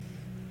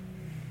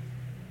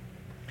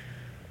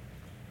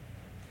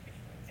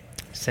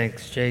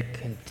Thanks,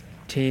 Jake and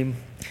team.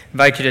 I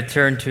invite you to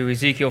turn to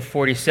Ezekiel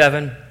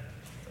 47.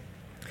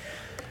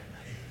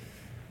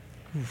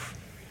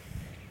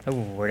 Oh,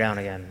 we're down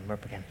again. We're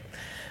up again.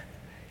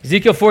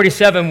 Ezekiel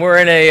 47, we're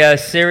in a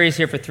series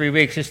here for 3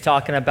 weeks just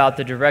talking about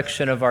the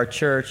direction of our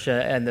church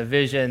and the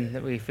vision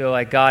that we feel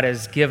like God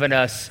has given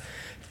us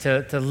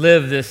to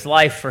live this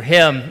life for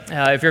Him.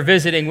 If you're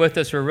visiting with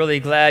us, we're really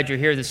glad you're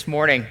here this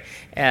morning,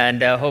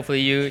 and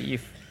hopefully you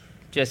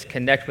just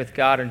connect with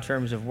God in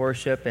terms of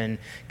worship and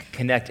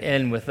connect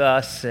in with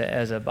us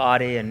as a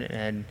body,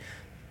 and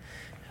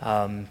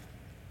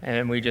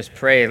we just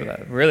pray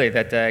really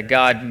that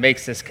God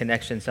makes this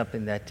connection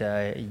something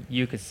that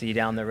you could see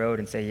down the road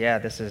and say, yeah,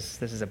 this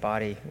is a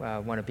body I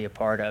want to be a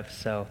part of.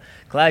 So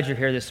glad you're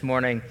here this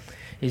morning.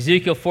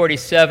 Ezekiel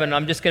 47,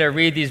 I'm just going to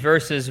read these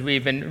verses.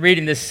 We've been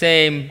reading the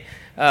same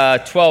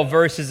 12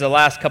 verses the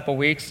last couple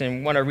weeks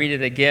and want to read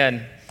it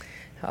again.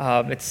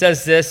 It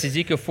says this,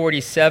 Ezekiel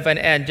 47,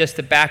 and just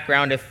the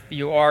background, if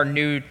you are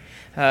new,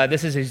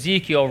 this is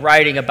Ezekiel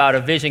writing about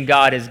a vision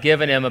God has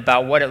given him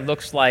about what it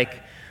looks like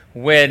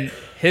when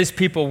his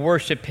people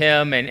worship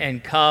him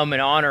and come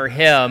and honor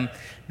him.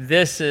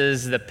 This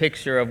is the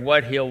picture of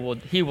what he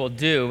will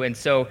do. And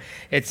so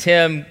it's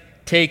him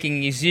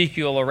taking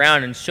Ezekiel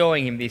around and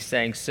showing him these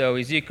things. So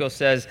Ezekiel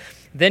says,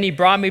 "Then he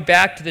brought me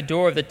back to the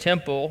door of the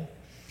temple,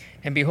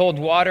 and behold,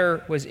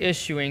 water was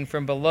issuing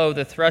from below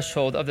the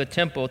threshold of the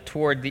temple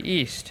toward the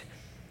east,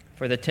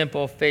 for the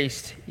temple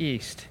faced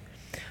east.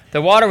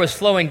 The water was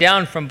flowing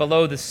down from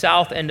below the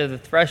south end of the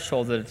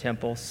threshold of the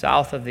temple,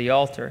 south of the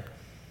altar.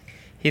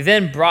 He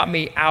then brought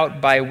me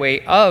out by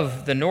way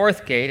of the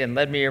north gate and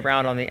led me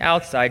around on the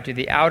outside to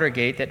the outer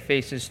gate that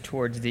faces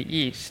towards the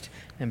east.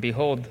 And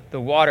behold,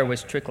 the water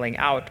was trickling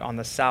out on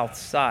the south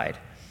side.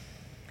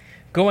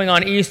 Going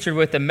on eastward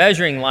with the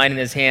measuring line in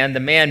his hand, the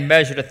man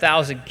measured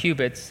 1,000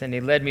 cubits, and he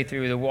led me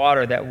through the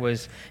water and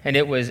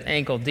it was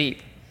ankle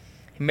deep.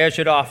 He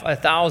measured off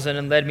 1,000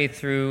 and led me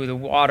through the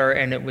water,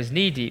 and it was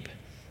knee deep.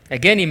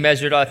 Again he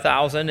measured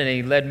 1,000, and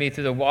he led me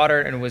through the water,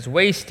 and it was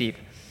waist deep.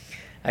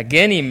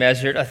 Again he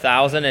measured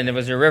 1,000, and it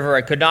was a river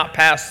I could not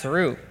pass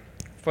through,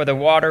 for the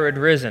water had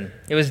risen.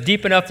 It was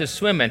deep enough to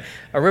swim in,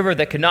 a river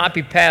that could not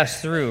be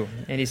passed through.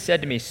 And he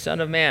said to me,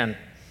 Son of man,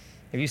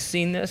 have you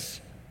seen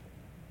this?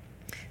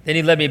 Then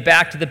he led me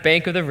back to the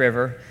bank of the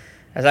river.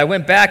 As I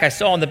went back, I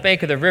saw on the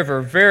bank of the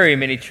river very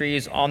many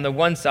trees on the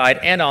one side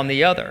and on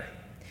the other.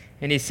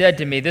 And he said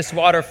to me, this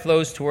water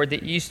flows toward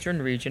the eastern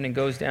region and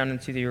goes down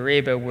into the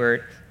Arabia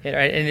where it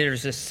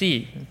enters the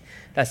sea.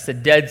 That's the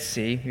Dead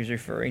Sea he's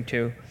referring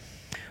to.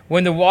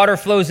 When the water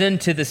flows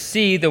into the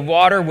sea, the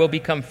water will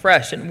become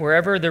fresh, and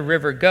wherever the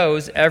river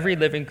goes, every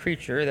living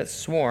creature that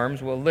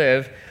swarms will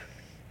live,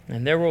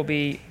 and there will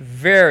be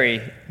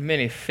very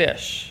many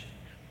fish.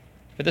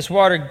 But this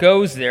water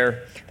goes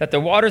there, that the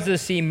waters of the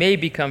sea may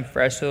become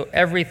fresh, so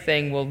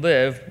everything will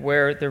live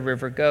where the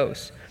river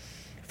goes.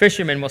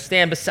 Fishermen will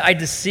stand beside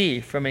the sea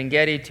from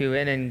En-Gedi to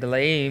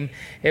En-Eglaim.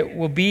 It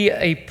will be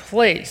a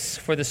place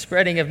for the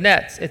spreading of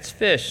nets. Its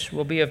fish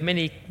will be of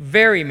many,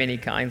 very many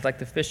kinds, like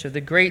the fish of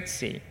the great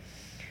sea.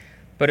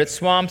 But its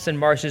swamps and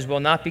marshes will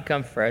not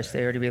become fresh.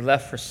 They are to be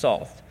left for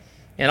salt.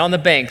 And on the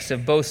banks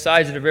of both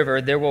sides of the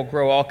river there will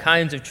grow all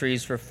kinds of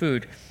trees for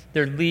food.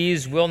 Their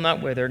leaves will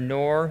not wither,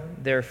 nor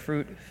their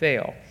fruit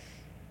fail.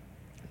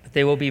 But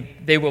they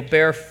will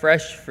bear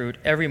fresh fruit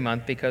every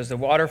month, because the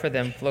water for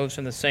them flows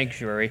from the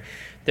sanctuary.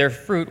 Their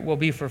fruit will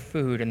be for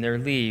food, and their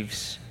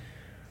leaves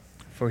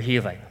for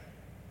healing."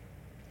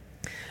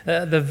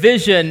 The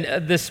vision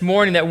this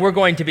morning that we're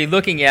going to be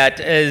looking at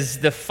is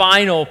the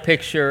final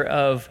picture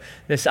of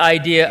this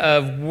idea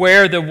of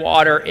where the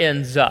water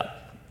ends up.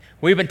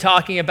 We've been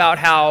talking about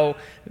how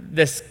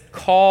this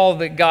call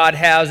that God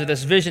has, or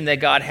this vision that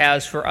God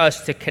has for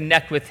us to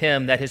connect with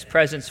Him, that His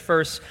presence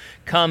first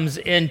comes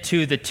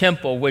into the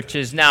temple, which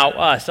is now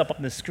us. Up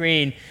on the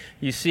screen,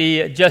 you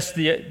see just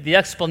the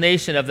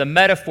explanation of the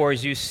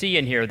metaphors you see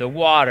in here, the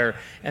water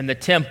and the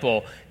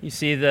temple. You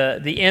see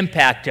the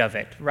impact of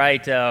it,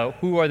 right?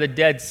 Who are the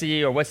Dead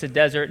Sea, or what's the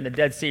desert and the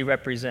Dead Sea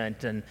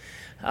represent? And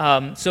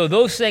so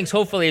those things,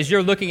 hopefully, as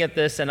you're looking at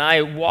this and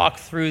I walk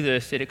through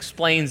this, it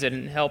explains it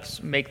and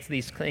helps make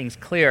these things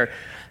clear.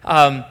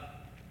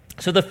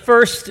 So the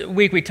first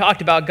week we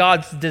talked about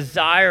God's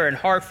desire and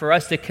heart for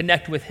us to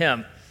connect with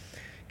Him,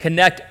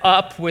 connect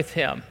up with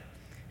Him.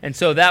 And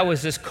so that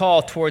was this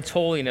call towards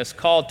holiness,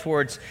 call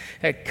towards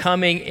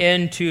coming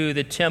into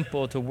the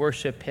temple to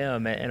worship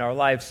Him, and our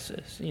lives,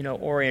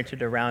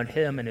 oriented around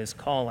Him and His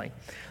calling.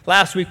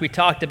 Last week we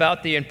talked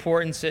about the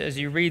importance, as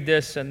you read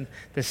this and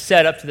the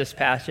setup to this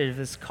passage, of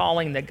this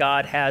calling that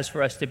God has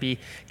for us to be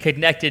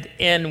connected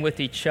in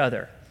with each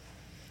other.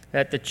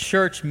 That the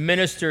church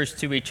ministers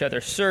to each other,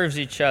 serves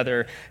each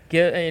other.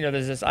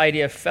 There's this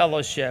idea of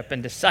fellowship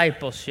and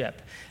discipleship.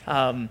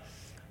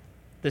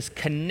 This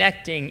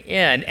connecting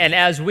in. And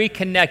as we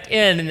connect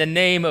in the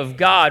name of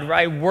God,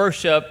 right,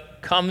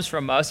 worship comes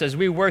from us. As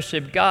we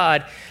worship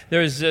God,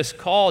 there's this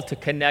call to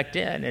connect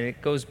in, and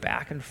it goes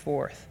back and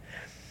forth.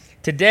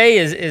 Today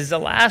is the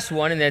last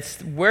one, and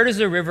it's where does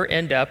the river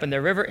end up? And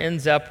the river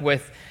ends up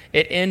with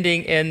it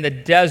ending in the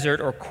desert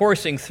or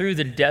coursing through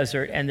the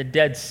desert and the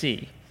Dead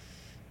Sea.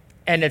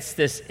 And it's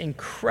this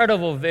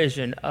incredible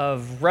vision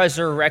of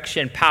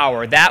resurrection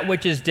power, that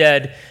which is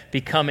dead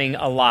becoming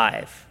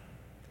alive.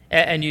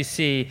 And you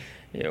see,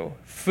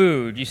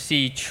 food, you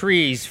see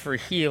trees for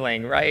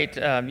healing, right?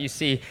 You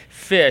see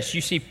fish,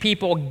 you see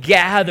people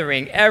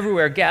gathering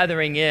everywhere,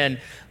 gathering in,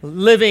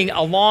 living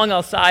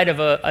alongside of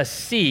a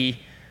sea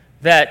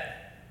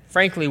that,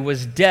 frankly,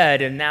 was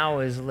dead and now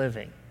is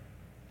living.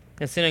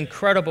 It's an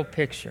incredible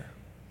picture.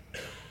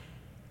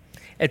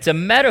 It's a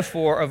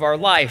metaphor of our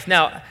life.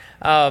 Now,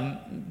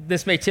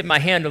 this may tip my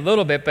hand a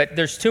little bit, but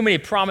there's too many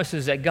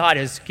promises that God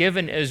has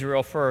given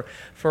Israel for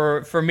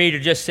me to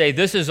just say,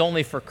 this is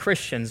only for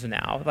Christians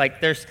now. Like,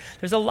 there's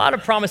a lot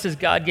of promises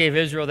God gave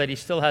Israel that he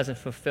still hasn't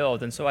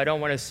fulfilled. And so I don't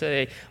want to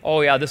say,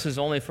 oh, yeah, this is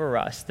only for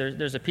us.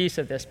 There's a piece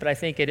of this, but I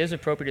think it is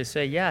appropriate to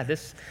say, yeah,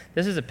 this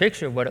is a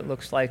picture of what it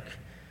looks like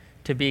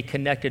to be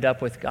connected up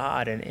with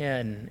God and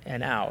in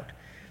and out.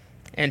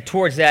 And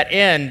towards that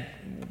end,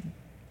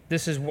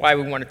 this is why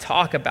we want to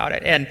talk about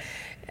it.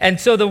 And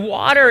so the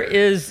water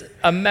is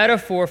a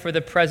metaphor for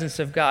the presence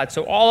of God.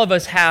 So all of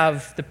us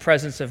have the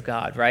presence of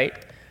God, right?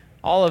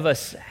 All of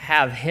us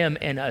have him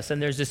in us. And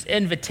there's this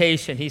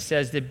invitation, he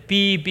says, to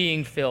be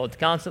being filled,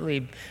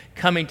 constantly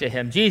coming to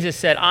him. Jesus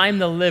said, I'm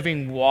the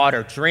living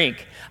water.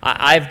 Drink.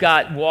 I've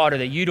got water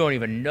that you don't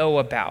even know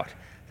about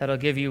that'll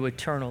give you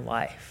eternal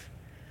life.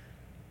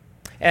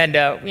 And,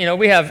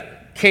 we have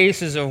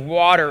cases of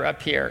water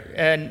up here.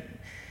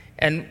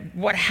 And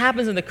what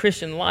happens in the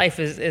Christian life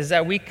is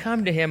that we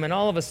come to him and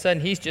all of a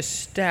sudden he just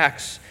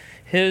stacks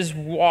his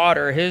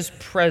water, his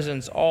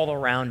presence all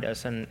around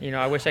us. And,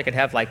 I wish I could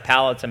have like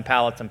pallets and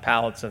pallets and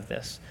pallets of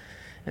this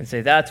and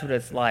say that's what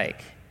it's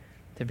like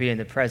to be in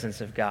the presence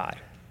of God.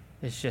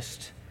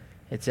 It's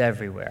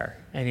everywhere.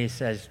 And he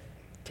says,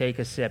 take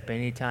a sip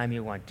anytime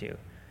you want to.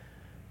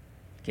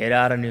 Get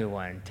out a new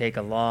one. Take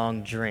a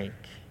long drink,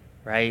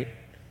 right?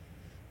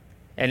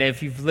 And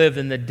if you've lived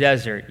in the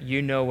desert,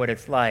 you know what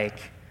it's like,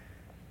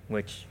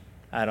 which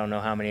I don't know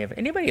how many of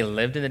anybody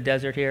lived in the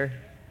desert here?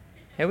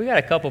 Hey, we got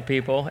a couple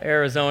people.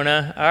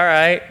 Arizona, all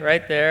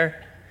right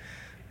there.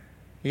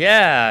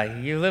 Yeah,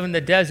 you live in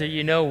the desert,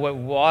 you know what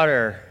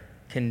water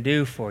can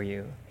do for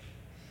you.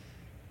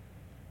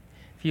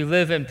 If you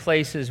live in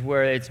places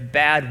where it's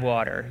bad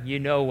water, you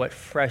know what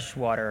fresh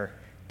water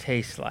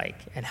tastes like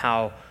and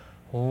how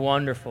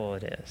wonderful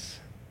it is.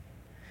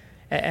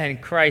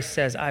 And Christ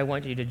says, I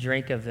want you to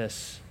drink of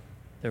this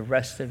the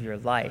rest of your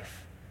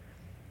life.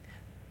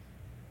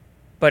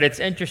 But it's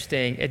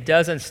interesting, it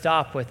doesn't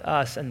stop with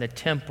us and the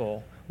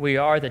temple. We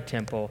are the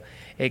temple.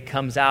 It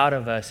comes out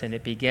of us and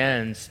it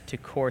begins to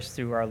course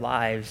through our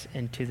lives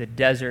into the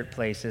desert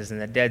places and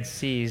the Dead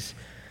Seas,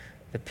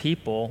 the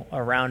people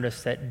around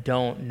us that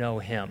don't know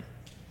him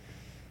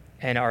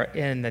and are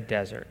in the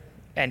desert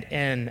and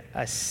in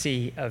a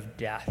sea of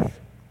death.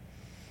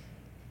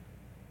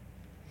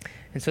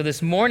 And so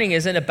this morning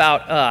isn't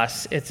about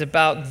us. It's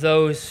about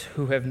those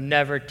who have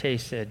never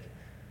tasted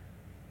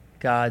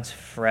God's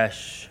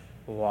fresh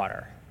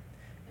water,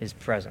 his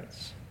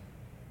presence.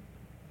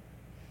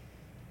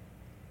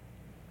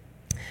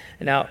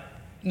 Now,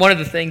 one of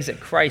the things that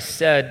Christ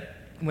said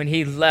when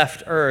he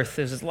left earth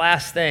is his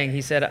last thing.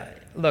 He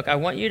said, look, I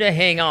want you to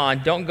hang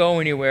on. Don't go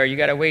anywhere. You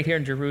got to wait here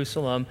in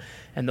Jerusalem,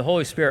 and the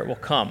Holy Spirit will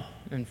come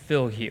and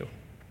fill you.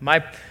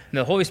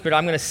 The Holy Spirit,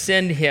 I'm going to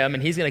send him,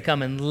 and he's going to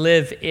come and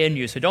live in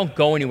you. So don't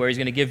go anywhere. He's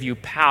going to give you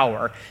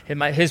power.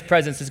 His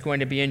presence is going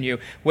to be in you.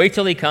 Wait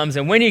till he comes,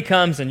 and when he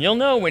comes, and you'll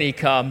know when he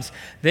comes,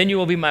 then you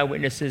will be my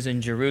witnesses in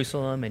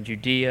Jerusalem and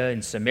Judea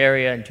and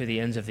Samaria and to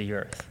the ends of the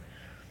earth.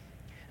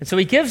 And so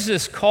he gives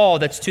this call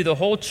that's to the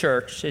whole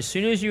church. As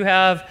soon as you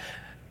have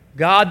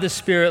God the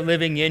Spirit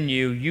living in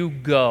you, you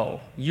go.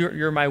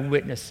 You're my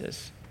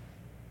witnesses.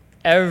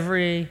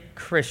 Every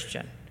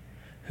Christian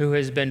who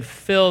has been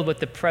filled with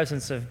the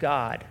presence of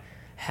God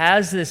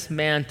has this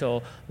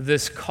mantle,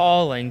 this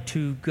calling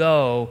to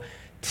go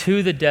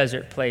to the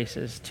desert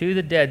places, to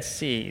the Dead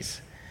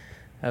Seas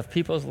of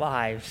people's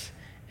lives,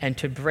 and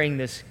to bring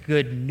this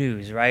good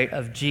news, right,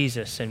 of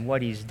Jesus and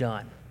what he's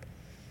done.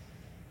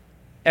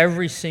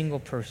 Every single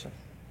person.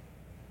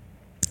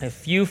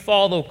 If you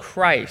follow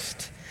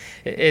Christ,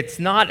 it's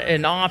not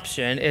an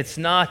option. It's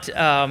not,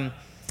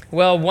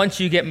 once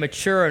you get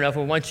mature enough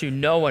or once you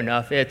know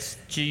enough, it's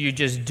you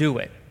just do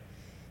it.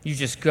 You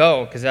just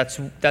go, because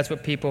that's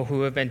what people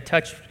who have been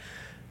touched,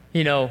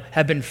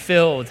 have been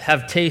filled,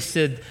 have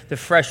tasted the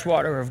fresh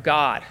water of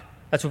God.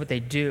 That's what they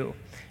do.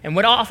 And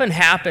what often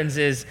happens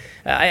is,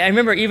 I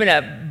remember even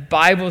at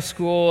Bible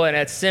school and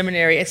at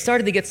seminary, it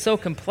started to get so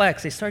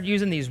complex. They started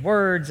using these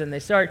words, and they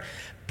start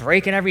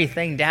breaking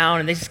everything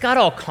down, and they just got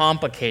all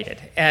complicated.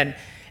 And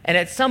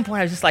at some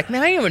point, I was just like,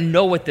 man, I don't even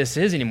know what this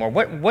is anymore.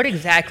 What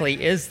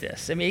exactly is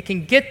this? I mean, it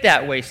can get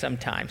that way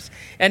sometimes.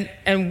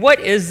 And what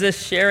is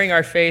this sharing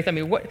our faith? I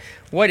mean,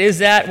 what is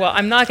that? Well,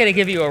 I'm not going to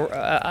give you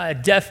a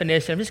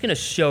definition. I'm just going to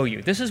show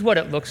you. This is what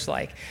it looks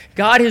like.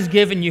 God has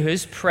given you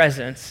his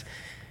presence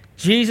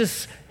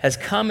Jesus has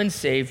come and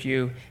saved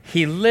you.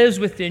 He lives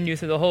within you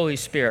through the Holy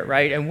Spirit,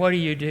 right? And what do?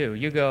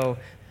 You go,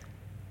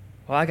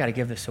 well, I got to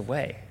give this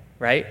away,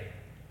 right?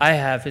 I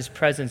have his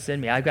presence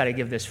in me. I've got to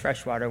give this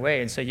fresh water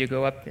away. And so you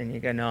go up and you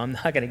go, no, I'm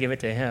not going to give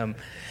it to him.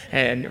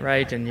 And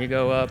right, and you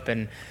go up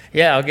and,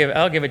 yeah,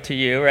 I'll give it to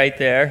you right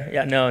there.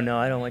 Yeah, no,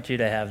 I don't want you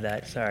to have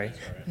that. Sorry.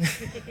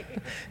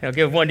 I'll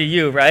give one to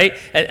you, right?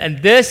 And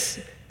this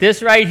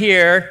right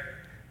here,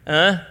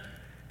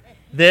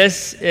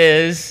 this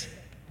is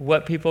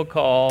what people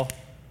call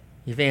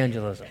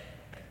evangelism,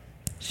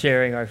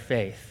 sharing our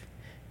faith.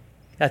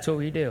 That's what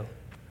we do.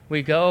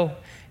 We go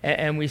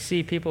and we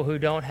see people who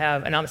don't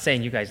have, and I'm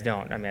saying you guys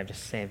don't. I mean, I'm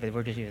just saying, but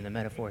we're just using the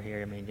metaphor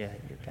here. I mean, yeah,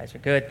 you guys are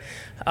good.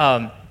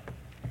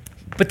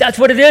 But that's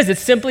what it is.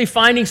 It's simply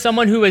finding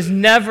someone who has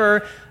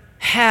never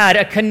had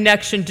a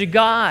connection to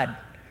God,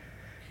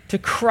 to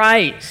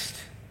Christ,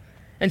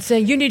 and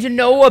saying, you need to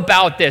know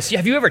about this.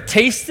 Have you ever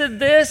tasted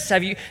this?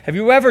 Have you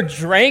ever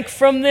drank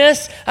from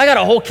this? I got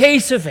a whole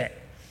case of it.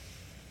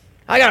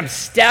 I got them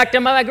stacked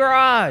in my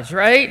garage,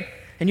 right?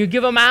 And you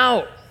give them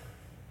out.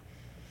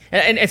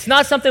 And it's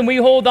not something we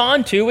hold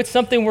on to. It's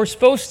something we're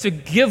supposed to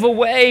give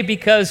away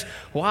because,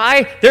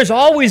 why? There's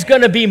always going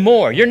to be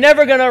more. You're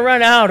never going to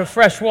run out of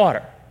fresh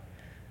water.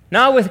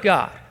 Not with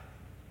God.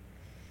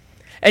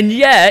 And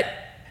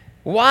yet,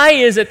 why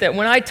is it that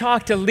when I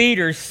talk to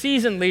leaders,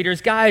 seasoned leaders,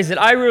 guys that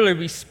I really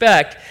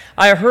respect,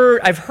 I've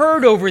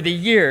heard over the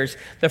years,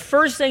 the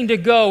first thing to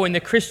go in the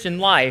Christian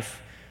life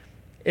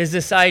is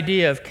this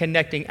idea of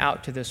connecting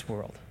out to this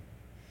world.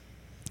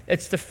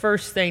 It's the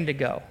first thing to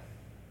go.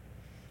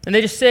 And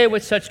they just say it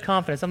with such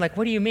confidence. I'm like,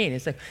 what do you mean?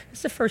 It's like,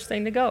 it's the first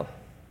thing to go.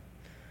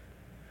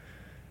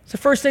 It's the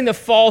first thing that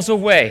falls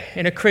away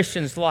in a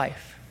Christian's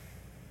life.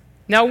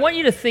 Now, I want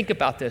you to think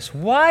about this.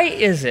 Why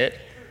is it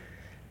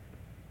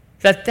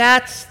that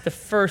that's the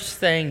first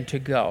thing to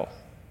go?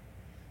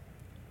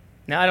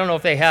 Now, I don't know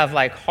if they have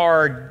like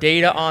hard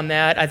data on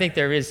that. I think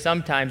there is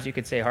sometimes you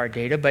could say hard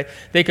data, but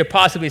they could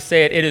possibly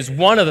say it is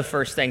one of the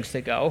first things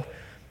to go.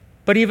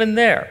 But even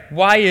there,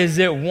 why is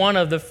it one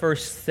of the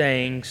first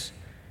things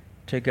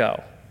to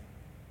go?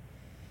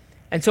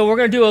 And so we're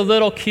going to do a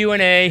little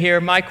Q&A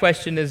here. My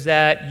question is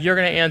that you're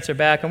going to answer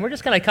back, and we're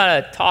just going to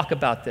kind of talk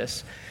about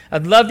this.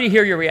 I'd love to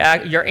hear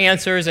your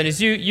answers, and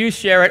as you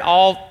share it,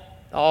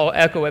 I'll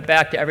echo it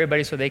back to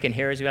everybody so they can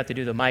hear us. You have to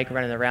do the mic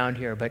running around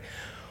here. But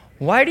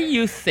why do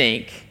you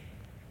think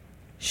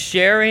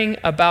sharing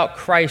about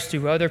Christ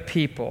to other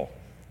people,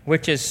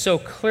 which is so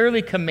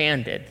clearly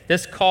commanded,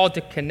 this call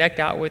to connect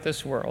out with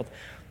this world,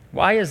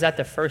 why is that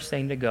the first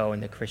thing to go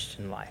in the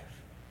Christian life?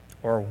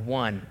 Or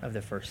one of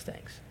the first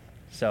things?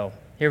 So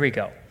here we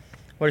go.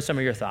 What are some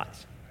of your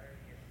thoughts?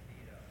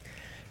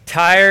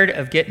 Tired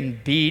of getting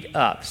beat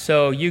up.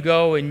 So you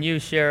go and you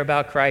share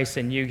about Christ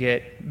and you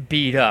get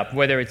beat up,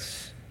 whether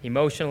it's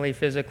emotionally,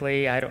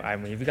 physically.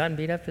 Have you gotten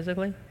beat up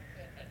physically?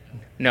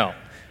 No.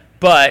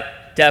 But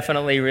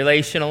definitely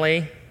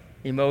relationally,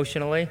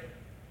 emotionally.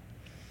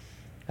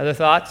 Other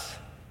thoughts?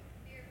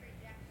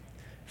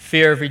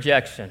 Fear of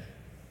rejection.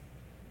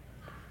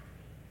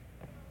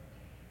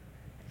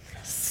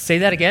 Say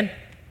that again.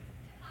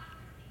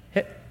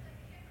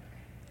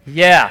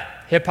 Yeah,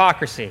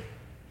 hypocrisy.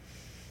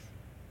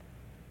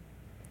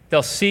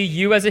 They'll see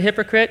you as a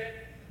hypocrite,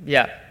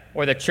 yeah,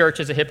 or the church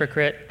as a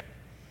hypocrite.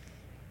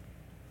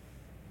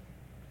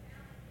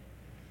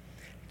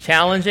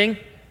 Challenging.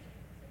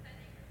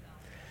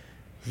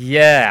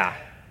 Yeah,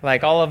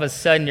 like all of a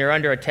sudden you're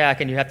under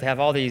attack and you have to have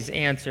all these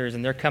answers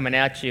and they're coming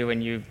at you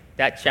and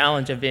that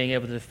challenge of being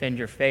able to defend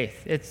your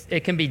faith.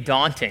 It can be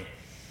daunting.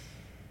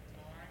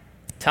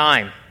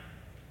 Time.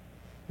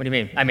 What do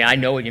you mean? I mean, I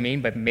know what you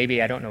mean, but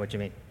maybe I don't know what you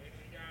mean.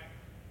 Maybe you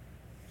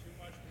got too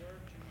much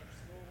work, too much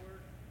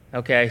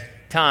schoolwork. Okay,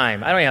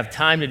 time. I don't even have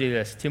time to do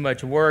this. Too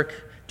much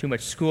work, too much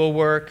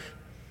schoolwork.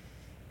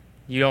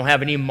 You don't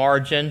have any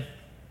margin.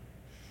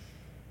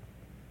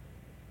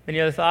 Any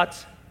other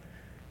thoughts?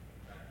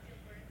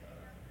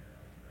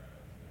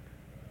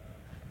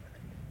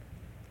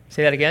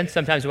 Say that again.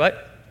 Sometimes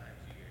what?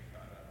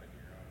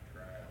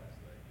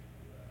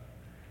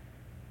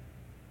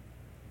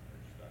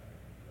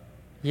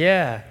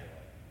 Yeah.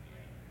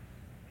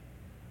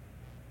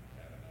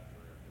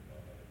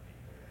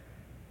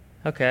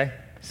 Okay.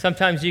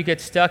 Sometimes you get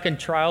stuck in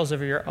trials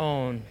of your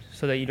own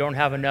so that you don't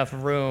have enough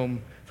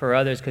room for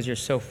others because you're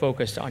so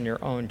focused on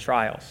your own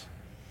trials.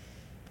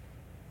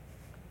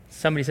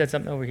 Somebody said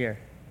something over here.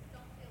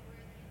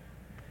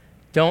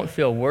 Don't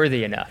feel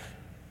worthy enough.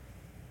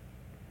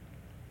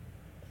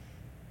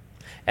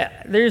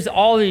 There's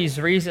all these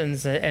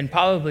reasons and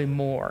probably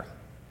more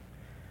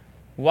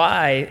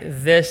why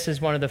this is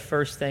one of the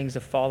first things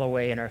to fall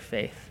away in our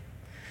faith.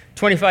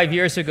 25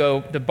 years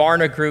ago, the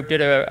Barna Group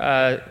did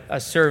a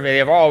survey.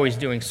 They're always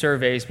doing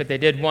surveys, but they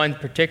did one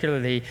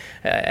particularly,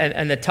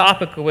 and the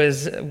topic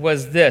was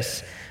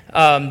this.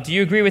 Do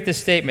you agree with this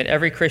statement?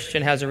 Every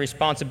Christian has a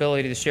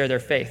responsibility to share their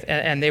faith.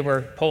 And they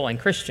were polling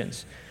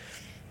Christians.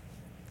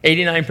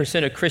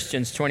 89% of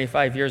Christians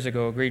 25 years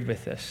ago agreed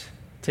with this.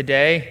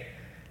 Today,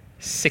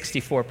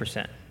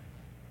 64%.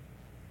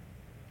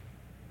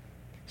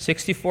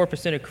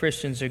 64% of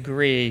Christians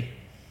agree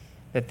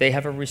that they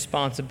have a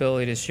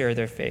responsibility to share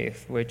their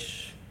faith,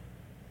 which,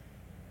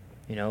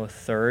 a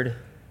third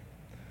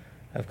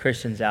of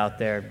Christians out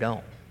there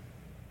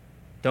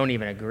don't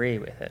even agree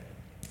with it.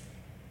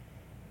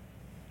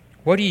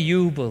 What do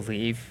you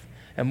believe?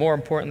 And more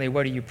importantly,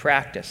 what do you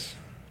practice?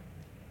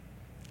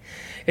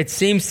 It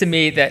seems to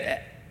me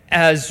that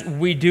as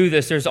we do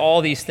this, there's all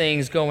these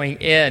things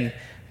going in,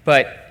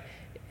 but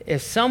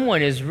if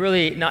someone is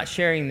really not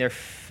sharing their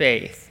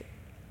faith,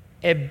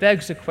 it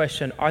begs the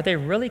question, are they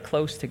really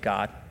close to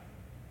God?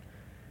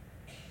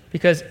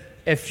 Because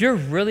if you're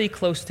really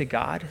close to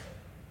God,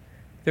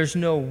 there's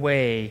no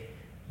way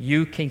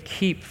you can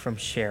keep from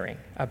sharing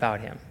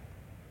about him.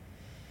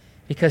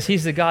 Because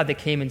he's the God that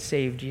came and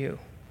saved you.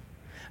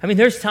 I mean,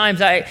 there's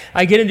times I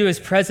get into his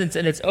presence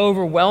and it's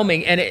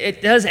overwhelming, and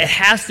it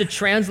has to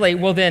translate,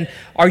 well then,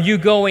 are you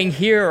going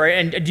here?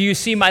 And do you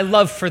see my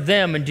love for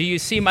them? And do you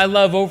see my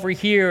love over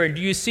here? And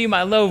do you see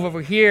my love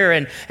over here?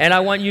 And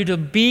I want you to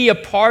be a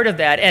part of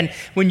that. And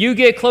when you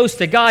get close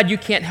to God, you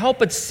can't help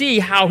but see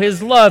how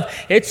his love,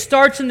 it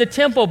starts in the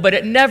temple, but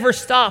it never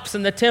stops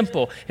in the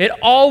temple. It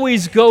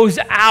always goes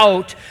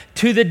out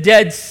to the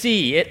Dead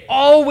Sea. It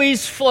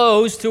always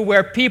flows to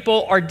where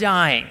people are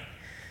dying.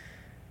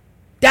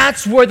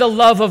 That's where the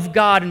love of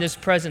God and his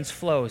presence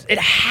flows. It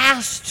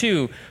has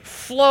to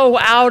flow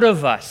out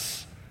of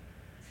us.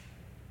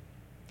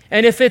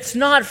 And if it's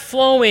not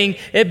flowing,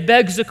 it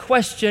begs the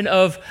question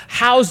of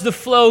how's the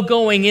flow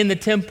going in the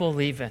temple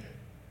even?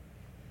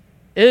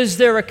 Is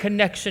there a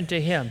connection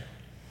to him?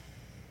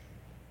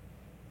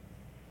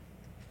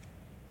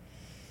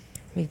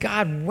 I mean,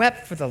 God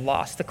wept for the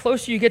lost. The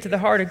closer you get to the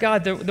heart of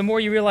God, the more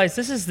you realize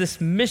this is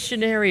this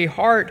missionary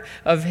heart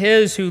of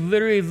his who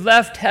literally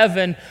left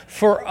heaven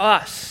for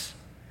us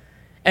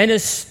and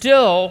is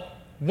still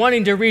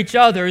wanting to reach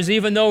others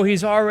even though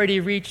he's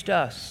already reached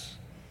us.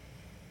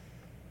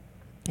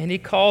 And he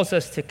calls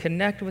us to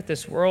connect with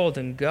this world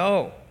and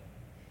go.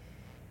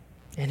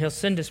 And he'll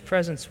send his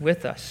presence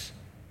with us.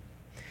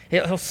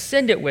 He'll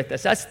send it with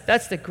us.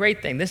 That's the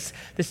great thing. This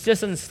just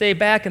doesn't stay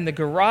back in the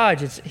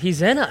garage.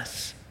 He's in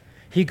us.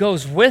 He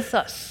goes with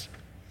us.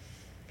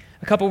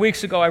 A couple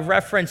weeks ago, I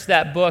referenced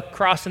that book,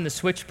 Crossing the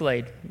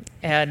Switchblade.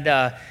 And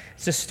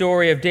it's a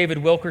story of David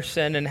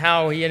Wilkerson and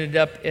how he ended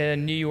up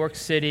in New York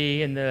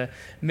City in the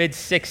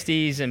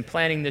mid-'60s and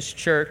planting this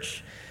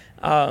church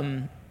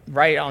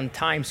right on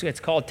Times. It's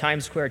called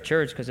Times Square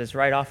Church because it's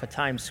right off of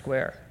Times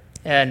Square.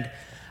 And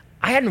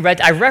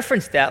I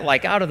referenced that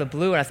like out of the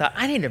blue, and I thought,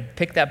 I need to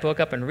pick that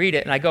book up and read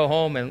it. And I go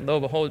home, and lo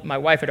and behold, my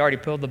wife had already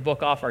pulled the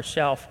book off our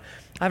shelf.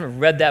 I haven't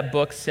read that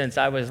book since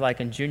I was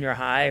like in junior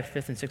high,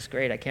 5th and 6th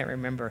grade. I can't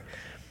remember.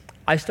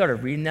 I started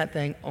reading that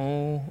thing.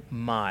 Oh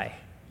my.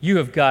 You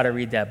have got to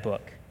read that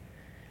book.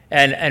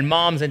 And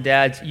moms and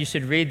dads, you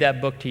should read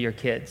that book to your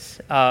kids.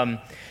 Just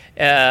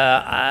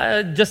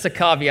a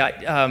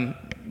caveat.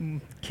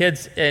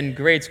 Kids in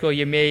grade school,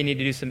 you may need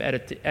to do some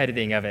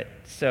editing of it.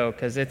 So,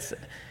 because it's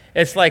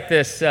like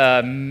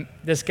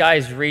this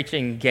guy's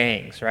reaching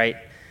gangs, right?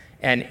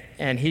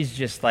 And he's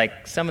just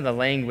like, some of the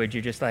language,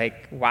 you're just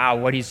like, wow,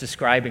 what he's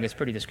describing is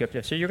pretty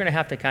descriptive. So you're going to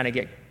have to kind of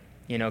get,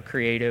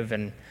 creative,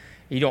 and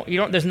you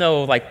don't, there's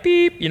no like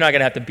beep, you're not going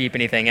to have to beep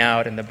anything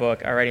out in the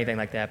book or anything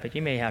like that, but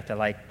you may have to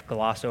like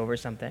gloss over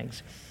some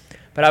things.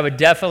 But I would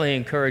definitely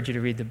encourage you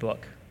to read the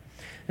book.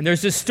 And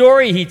there's this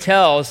story he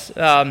tells.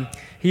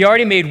 He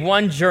already made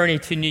one journey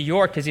to New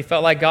York because he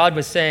felt like God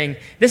was saying,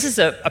 this is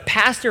a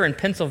pastor in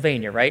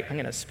Pennsylvania, right? I'm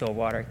going to spill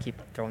water. I keep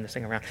throwing this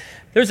thing around.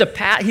 He's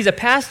a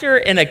pastor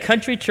in a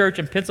country church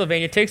in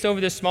Pennsylvania, takes over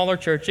this smaller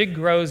church. It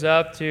grows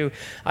up to,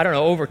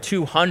 over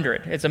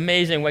 200. It's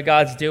amazing what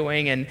God's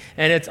doing, and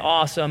it's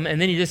awesome. And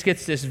then he just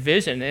gets this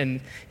vision and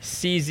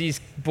sees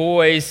these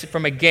boys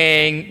from a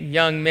gang,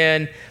 young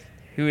men,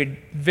 who had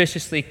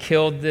viciously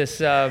killed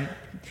this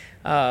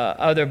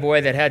other boy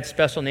that had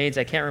special needs.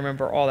 I can't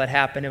remember all that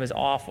happened. It was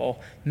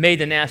awful. Made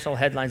the national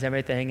headlines,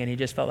 everything, and he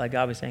just felt like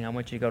God was saying, I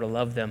want you to go to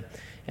love them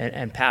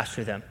and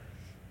pastor them.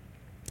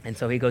 And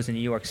so he goes to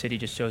New York City,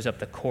 just shows up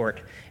the court,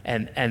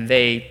 and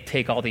they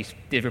take all the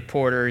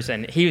reporters,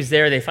 and he was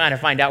there. They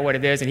find out what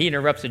it is, and he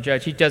interrupts the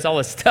judge. He does all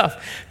this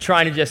stuff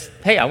trying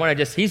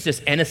to he's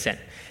just innocent.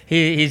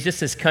 He's just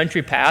this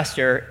country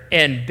pastor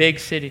in big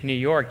city New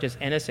York, just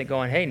innocent,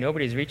 going, hey,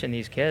 nobody's reaching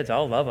these kids.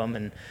 I'll love them.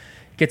 And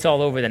gets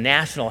all over the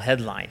national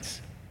headlines.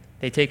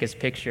 They take his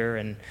picture,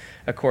 and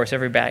of course,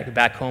 everybody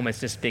back home, it's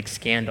this big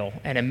scandal.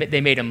 And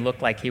they made him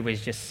look like he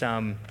was just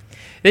they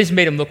just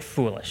made him look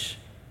foolish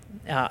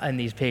in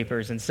these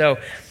papers. And so,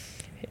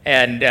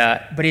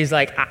 but he's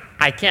like,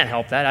 I can't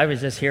help that. I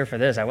was just here for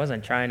this. I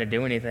wasn't trying to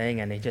do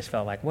anything. And he just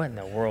felt like, what in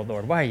the world,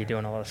 Lord? Why are you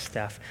doing all this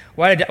stuff?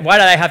 Why did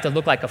I have to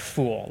look like a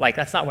fool? Like,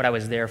 that's not what I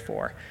was there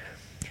for.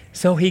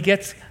 So he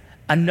gets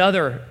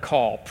another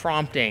call,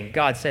 prompting.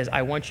 God says,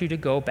 I want you to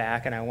go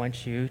back and I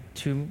want you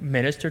to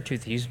minister to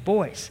these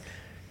boys.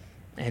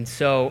 And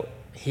so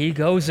he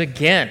goes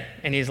again,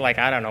 and he's like,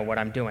 I don't know what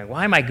I'm doing.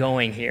 Why am I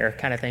going here,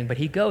 kind of thing? But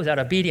he goes out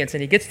of obedience,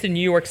 and he gets to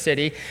New York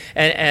City,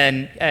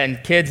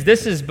 and kids,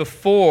 this is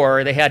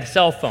before they had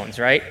cell phones,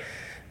 right?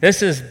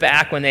 This is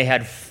back when they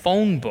had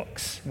phone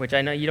books, which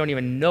I know you don't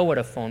even know what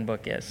a phone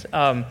book is.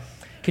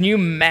 Can you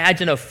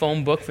imagine a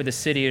phone book for the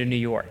city of New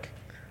York?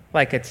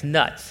 Like, it's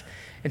nuts.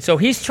 And so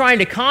he's trying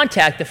to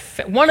contact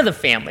one of the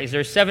families.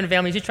 There's 7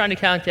 families. He's trying to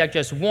contact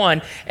just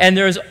one. And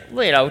there's,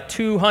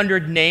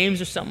 200 names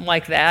or something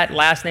like that,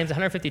 last names,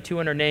 150,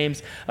 200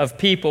 names of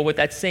people with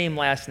that same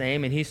last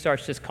name. And he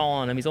starts just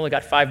calling them. He's only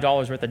got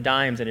 $5 worth of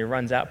dimes, and he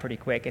runs out pretty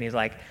quick. And he's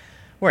like,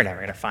 we're never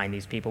going to find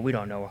these people. We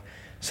don't know.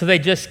 So they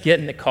just get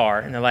in the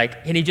car, and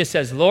and he just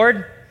says,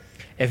 Lord,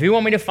 if you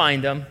want me to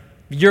find them,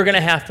 you're going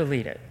to have to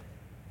lead it.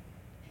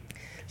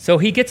 So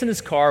he gets in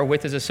his car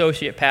with his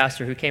associate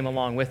pastor who came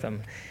along with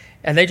him.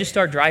 And they just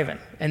start driving,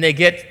 and they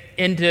get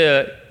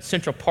into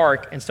Central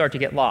Park and start to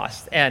get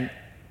lost. And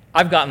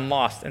I've gotten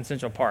lost in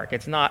Central Park.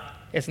 It's not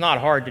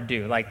hard to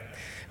do. Like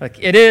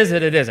it is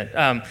and it isn't.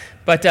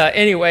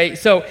 Anyway,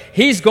 so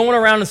he's going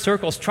around in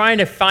circles trying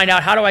to find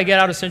out, how do I get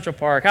out of Central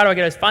Park? How do I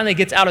get out? Finally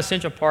gets out of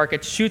Central Park.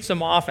 It shoots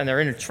them off, and they're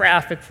in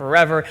traffic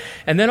forever.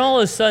 And then all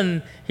of a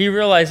sudden, he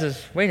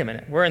realizes, wait a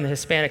minute, we're in the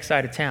Hispanic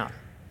side of town,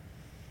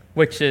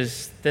 which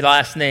is the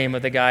last name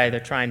of the guy they're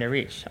trying to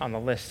reach on the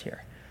list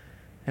here.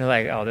 And they're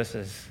like, oh, this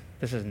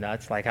is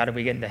nuts. Like, how did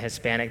we get into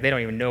Hispanic? They don't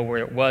even know where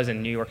it was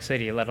in New York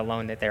City, let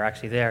alone that they're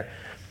actually there.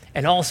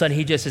 And all of a sudden,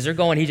 as they're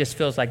going, he just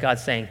feels like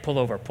God's saying, pull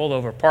over,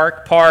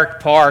 park, park,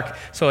 park.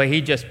 So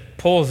he just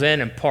pulls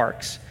in and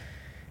parks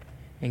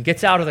and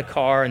gets out of the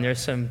car, and there's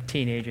some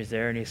teenagers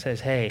there, and he says,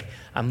 hey,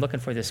 I'm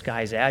looking for this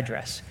guy's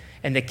address.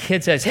 And the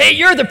kid says, hey,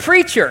 you're the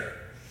preacher.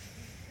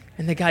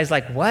 And the guy's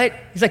like, what?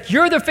 He's like,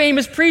 you're the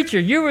famous preacher.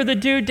 You were the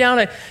dude down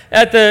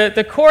at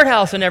the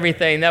courthouse and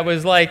everything that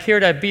was like here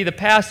to be the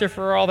pastor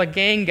for all the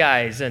gang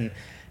guys. And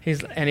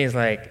he's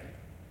like,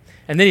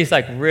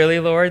 really,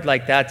 Lord?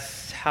 Like,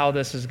 that's how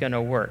this is going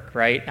to work,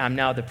 right? I'm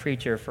now the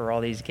preacher for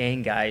all these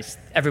gang guys.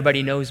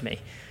 Everybody knows me.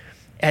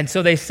 And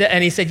so he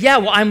said, yeah,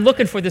 well, I'm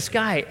looking for this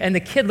guy. And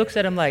the kid looks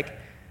at him like,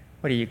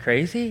 what, are you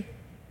crazy? And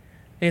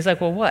he's like,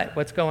 well, what?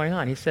 What's going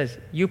on? He says,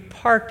 you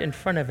parked in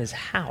front of his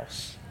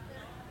house.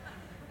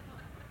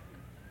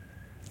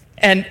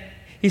 And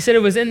he said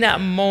it was in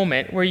that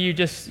moment where you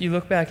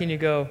look back and you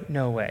go,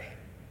 no way.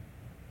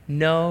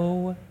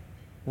 No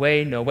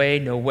way, no way,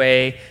 no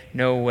way,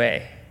 no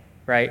way,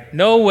 right?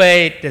 No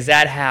way does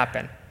that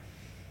happen.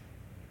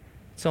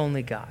 It's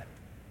only God.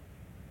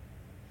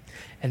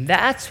 And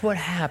that's what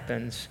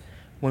happens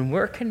when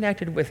we're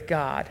connected with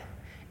God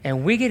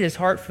and we get his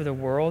heart for the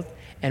world,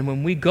 and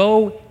when we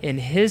go in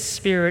his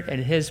spirit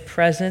and his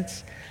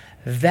presence,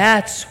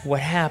 that's what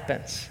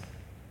happens.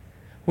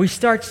 We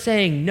start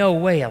saying no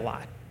way a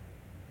lot.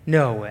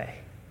 No way.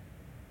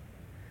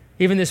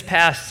 Even this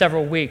past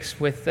several weeks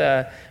with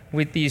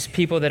these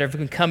people that have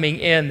been coming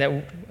in,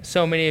 that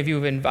so many of you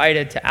have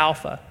invited to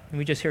Alpha, and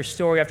we just hear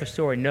story after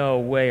story. No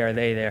way are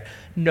they there.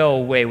 No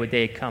way would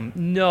they come.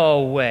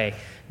 No way.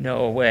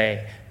 No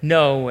way.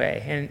 No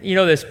way. And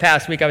this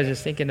past week I was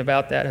just thinking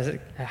about that,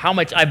 how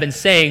much I've been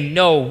saying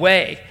no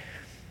way.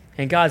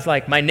 And God's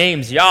like, my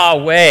name's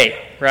Yahweh,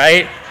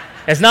 right?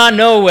 It's not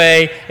no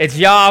way, it's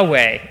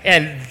Yahweh.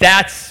 And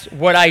that's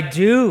what I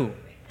do.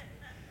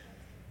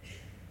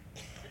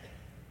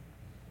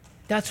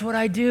 That's what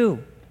I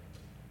do.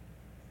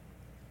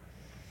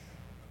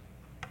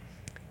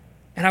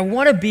 And I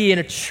want to be in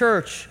a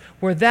church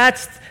where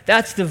that's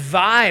the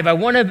vibe. I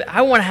want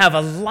to have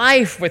a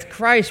life with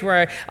Christ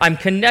where I'm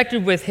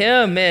connected with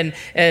him and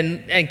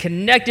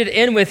connected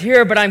in with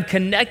here, but I'm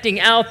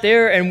connecting out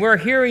there, and we're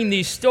hearing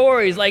these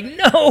stories like,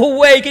 no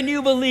way, can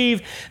you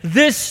believe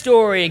this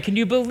story? And can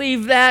you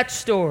believe that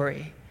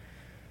story?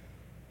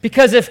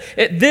 Because if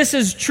this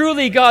is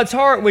truly God's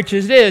heart, which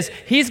it is,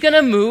 he's going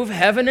to move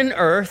heaven and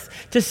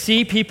earth to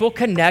see people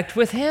connect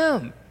with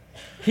him.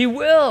 He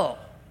will.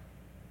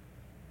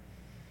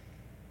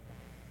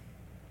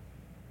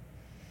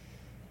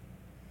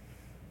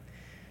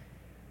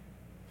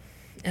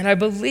 And I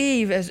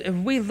believe as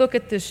we look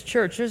at this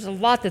church, there's a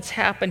lot that's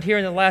happened here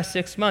in the last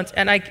 6 months.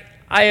 And I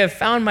have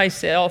found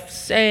myself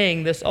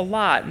saying this a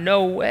lot.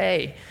 No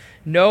way.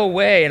 No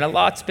way. And a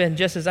lot's been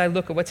just as I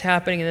look at what's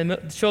happening in the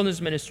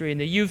children's ministry and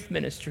the youth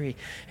ministry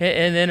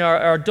and then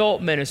our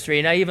adult ministry.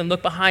 And I even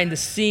look behind the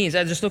scenes.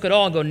 I just look at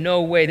all and go,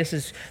 no way. This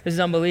is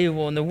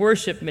unbelievable. And the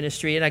worship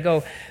ministry. And I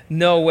go,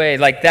 no way.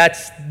 Like,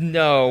 that's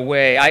no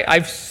way.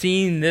 I've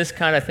seen this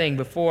kind of thing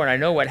before. And I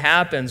know what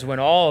happens when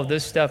all of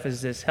this stuff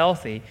is this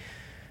healthy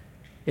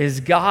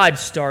is God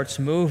starts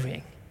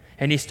moving,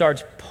 and he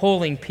starts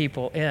pulling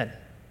people in.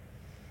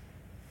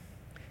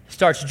 He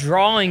starts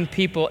drawing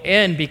people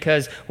in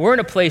because we're in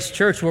a place,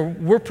 church, where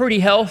we're pretty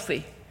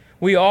healthy.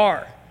 We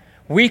are.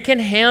 We can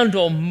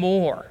handle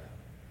more.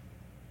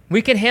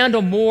 We can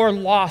handle more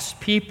lost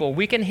people.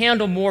 We can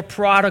handle more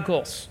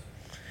prodigals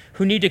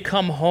who need to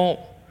come home.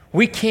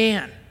 We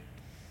can.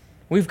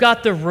 We've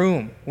got the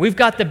room. We've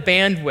got the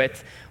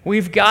bandwidth.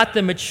 We've got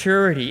the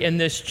maturity in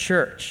this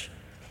church.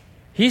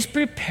 He's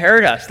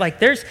prepared us. Like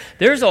there's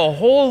a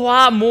whole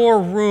lot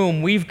more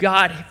room we've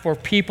got for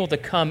people to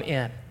come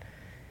in.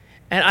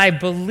 And I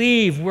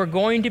believe we're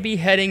going to be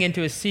heading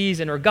into a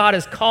season, or God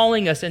is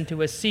calling us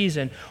into a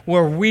season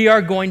where we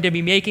are going to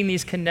be making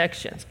these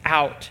connections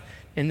out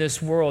in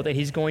this world, and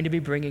he's going to be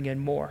bringing in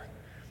more.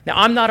 Now,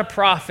 I'm not a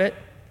prophet,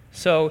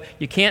 so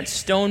you can't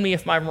stone me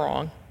if I'm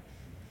wrong,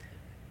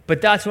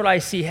 but that's what I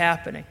see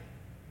happening.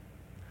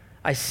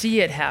 I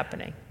see it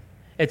happening.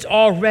 It's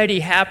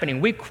already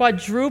happening. We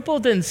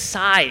quadrupled in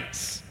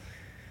size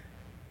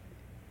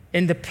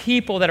in the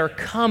people that are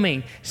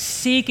coming,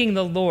 seeking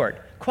the Lord.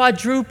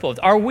 Quadrupled.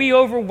 Are we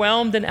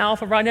overwhelmed in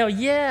Alpha right now?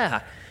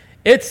 Yeah.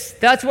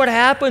 That's what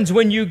happens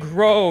when you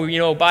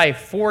grow, by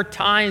 4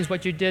 times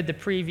what you did the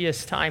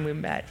previous time we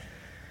met.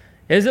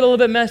 Is it a little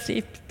bit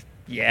messy?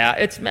 Yeah,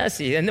 it's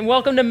messy. And then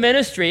welcome to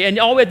ministry. And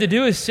all we have to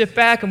do is sit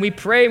back and we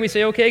pray and we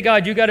say, okay,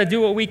 God, you got to do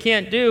what we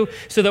can't do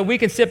so that we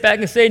can sit back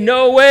and say,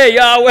 no way,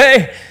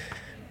 Yahweh.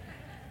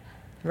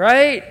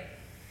 Right?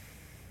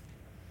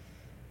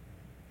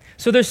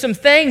 So there's some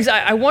things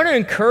I want to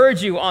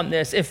encourage you on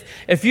this.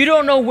 If you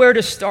don't know where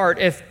to start,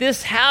 if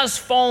this has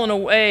fallen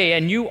away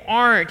and you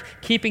aren't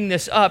keeping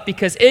this up,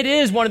 because it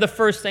is one of the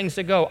first things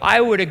to go, I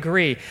would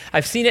agree.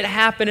 I've seen it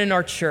happen in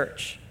our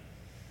church.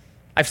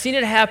 I've seen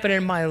it happen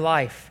in my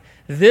life.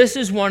 This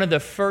is one of the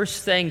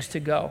first things to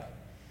go.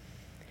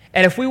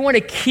 And if we want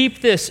to keep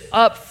this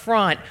up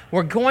front,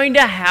 we're going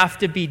to have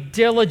to be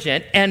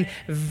diligent and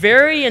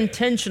very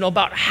intentional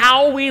about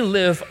how we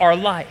live our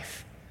life.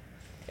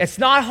 It's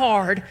not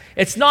hard.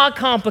 It's not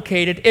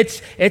complicated.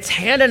 It's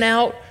handing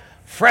out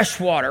fresh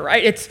water,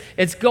 right?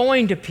 It's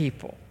going to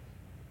people,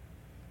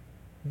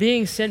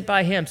 being sent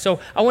by him. So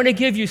I want to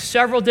give you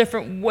several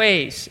different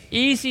ways,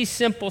 easy,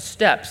 simple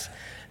steps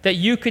that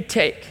you could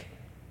take.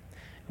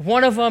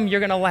 One of them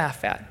you're going to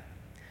laugh at.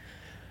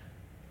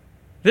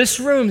 This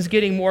room's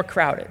getting more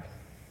crowded,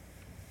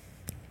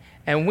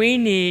 and we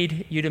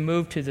need you to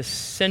move to the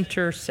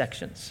center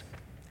sections.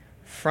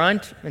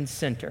 Front and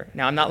center.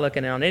 Now, I'm not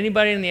looking on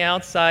anybody on the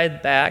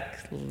outside,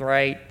 back,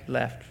 right,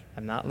 left.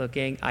 I'm not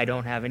looking. I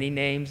don't have any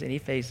names, any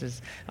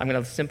faces. I'm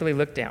going to simply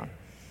look down.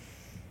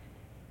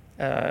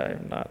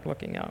 I'm not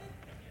looking out.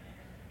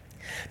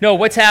 No,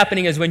 what's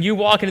happening is when you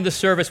walk into the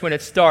service, when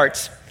it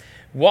starts,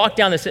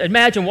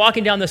 imagine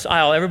walking down this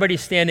aisle.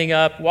 Everybody's standing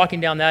up,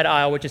 walking down that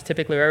aisle, which is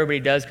typically where everybody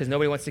does because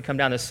nobody wants to come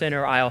down the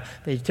center aisle.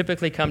 They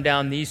typically come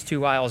down these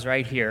 2 aisles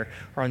right here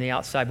or on the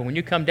outside. But when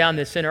you come down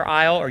the center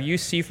aisle or you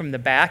see from the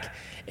back,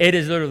 it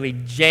is literally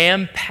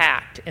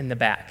jam-packed in the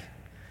back.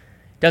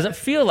 Doesn't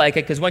feel like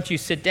it because once you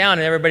sit down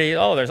and everybody,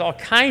 there's all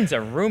kinds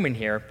of room in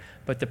here.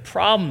 But the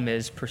problem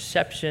is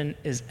perception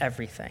is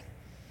everything.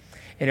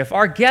 And if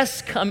our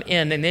guests come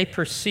in and they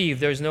perceive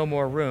there's no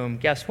more room,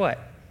 guess what?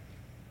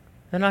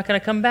 They're not going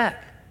to come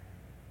back.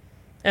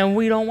 And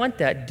we don't want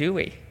that, do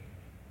we?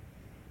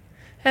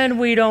 And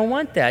we don't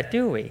want that,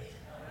 do we?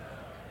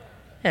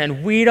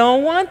 And we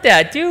don't want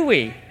that, do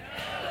we?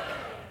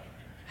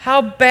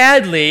 How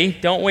badly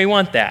don't we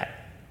want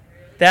that?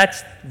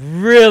 That's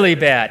really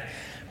bad.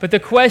 But the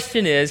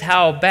question is,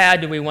 how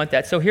bad do we want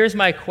that? So here's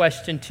my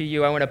question to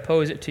you. I want to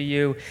pose it to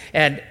you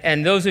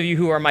and those of you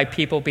who are my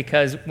people,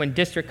 because when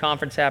district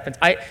conference happens,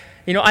 I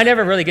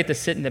never really get to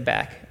sit in the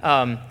back.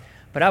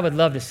 But I would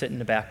love to sit in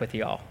the back with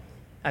y'all.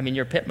 I mean,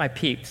 you're my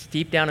peeps.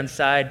 Deep down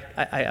inside,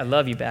 I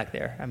love you back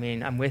there. I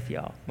mean, I'm with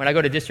y'all. When I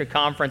go to district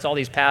conference, all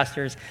these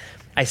pastors,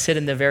 I sit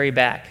in the very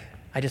back.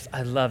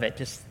 I love it.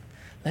 Just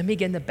let me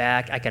get in the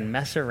back. I can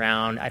mess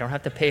around. I don't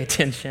have to pay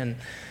attention.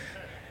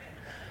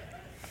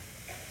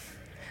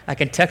 I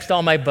can text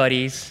all my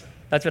buddies.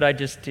 That's what I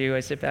just do. I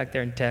sit back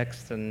there and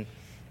text and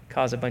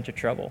cause a bunch of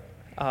trouble.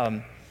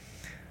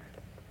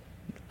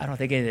 I don't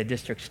think any of the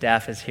district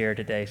staff is here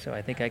today, so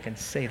I think I can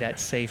say that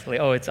safely.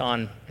 Oh, it's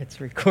on.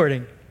 It's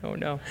recording. Oh,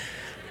 no.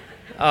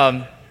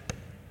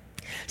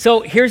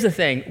 So here's the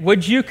thing.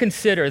 Would you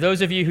consider,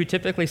 those of you who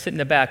typically sit in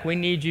the back, we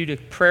need you to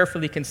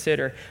prayerfully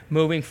consider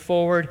moving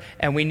forward,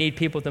 and we need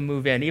people to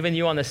move in. Even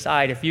you on the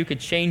side, if you could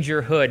change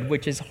your hood,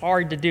 which is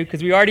hard to do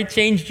because we already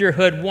changed your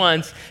hood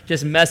once,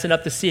 just messing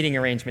up the seating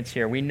arrangements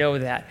here. We know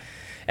that.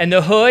 And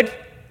the hood,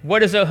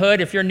 what is a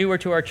hood? If you're newer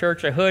to our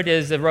church, a hood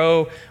is a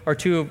row or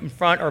two in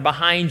front or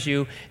behind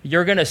you.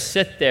 You're going to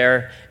sit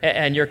there,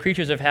 and you're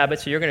creatures of habit,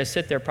 so you're going to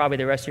sit there probably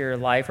the rest of your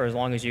life or as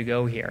long as you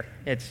go here.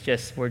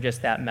 We're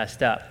just that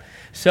messed up.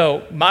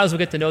 So might as well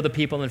get to know the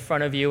people in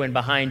front of you and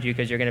behind you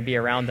because you're going to be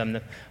around them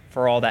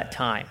for all that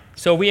time.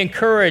 So we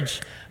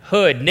encourage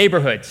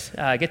neighborhoods,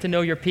 get to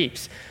know your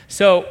peeps.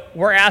 So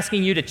we're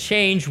asking you to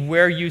change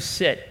where you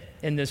sit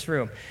in this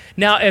room.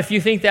 Now, if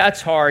you think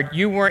that's hard,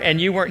 you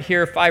weren't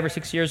here 5 or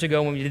 6 years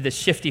ago when we did the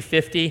Shifty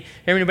 50.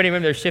 Everybody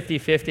remember the Shifty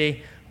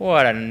 50?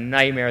 What a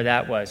nightmare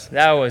that was.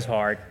 That was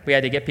hard. We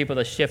had to get people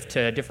to shift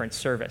to a different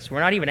service. We're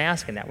not even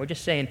asking that. We're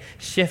just saying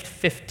shift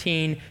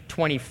 15,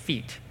 20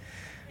 feet.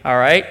 All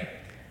right?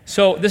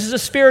 So this is a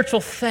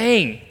spiritual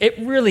thing. It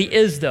really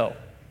is, though.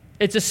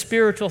 It's a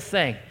spiritual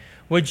thing.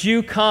 Would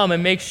you come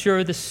and make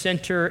sure the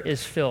center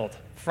is filled?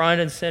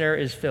 Front and center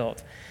is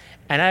filled.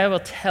 And I will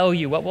tell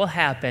you what will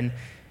happen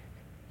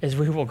is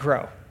we will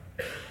grow.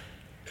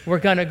 We're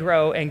going to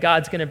grow, and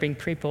God's going to bring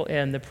people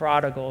in, the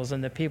prodigals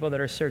and the people that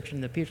are searching,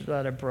 the people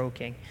that are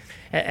broken,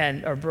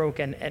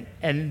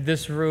 and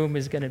this room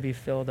is going to be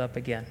filled up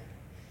again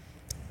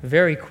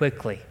very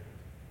quickly,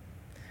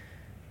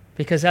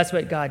 because that's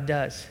what God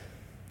does.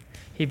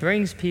 He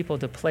brings people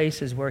to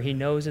places where he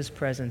knows his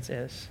presence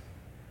is.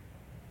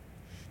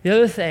 The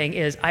other thing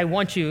is, I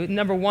want you,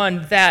 number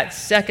one, that.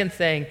 Second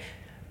thing,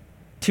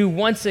 to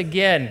once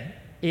again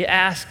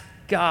ask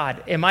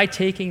God, am I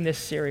taking this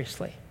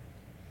seriously?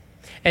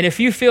 And if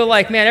you feel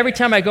like, man, every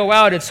time I go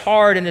out, it's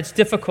hard and it's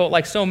difficult,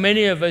 like so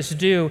many of us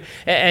do,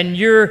 and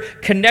your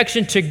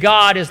connection to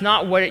God is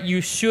not what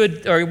you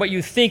should or what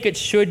you think it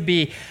should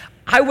be,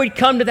 I would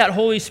come to that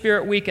Holy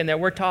Spirit weekend that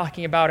we're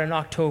talking about in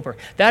October.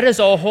 That is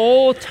a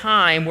whole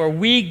time where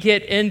we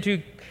get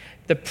into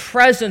the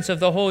presence of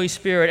the Holy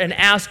Spirit and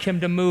ask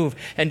him to move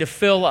and to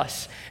fill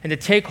us and to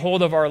take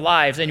hold of our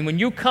lives. And when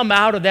you come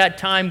out of that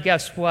time,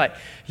 guess what?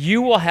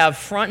 You will have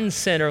front and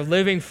center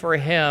living for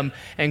him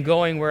and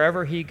going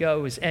wherever he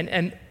goes.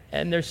 And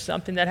there's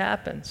something that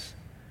happens.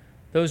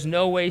 Those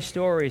no way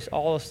stories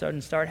all of a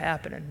sudden start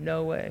happening.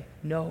 No way,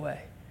 no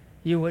way.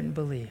 You wouldn't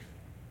believe.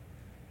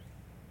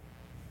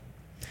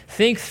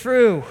 Think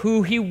through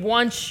who he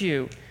wants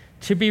you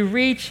to be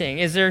reaching.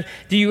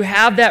 Do you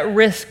have that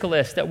risk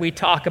list that we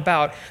talk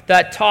about,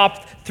 that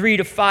top 3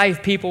 to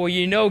 5 people where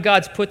you know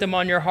God's put them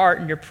on your heart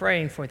and you're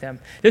praying for them?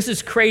 This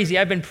is crazy.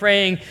 I've been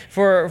praying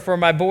for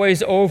my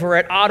boys over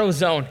at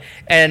AutoZone,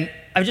 and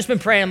I've just been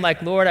praying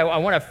like, Lord, I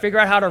want to figure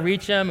out how to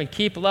reach them and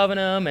keep loving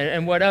them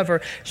and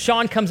whatever.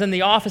 Sean comes in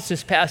the office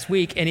this past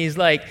week, and he's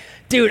like,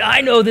 dude,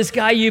 I know this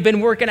guy you've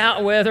been working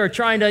out with or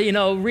trying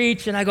to,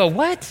 reach. And I go,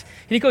 what?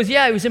 And he goes,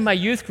 yeah, he was in my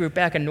youth group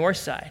back in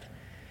Northside.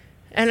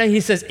 And he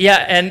says,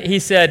 yeah, and he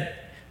said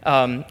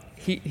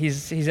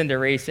he's into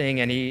racing,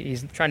 and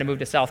he's trying to move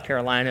to South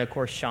Carolina. Of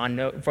course, Sean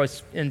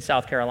was in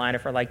South Carolina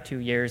for like 2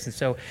 years, and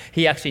so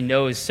he actually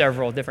knows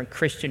several different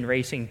Christian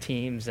racing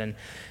teams,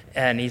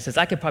 and he says,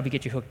 I could probably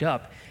get you hooked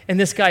up. And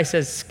this guy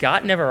says,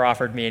 Scott never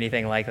offered me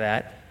anything like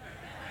that.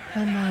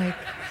 I'm like,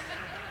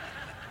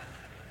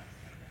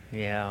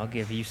 yeah, I'll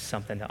give you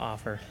something to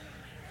offer.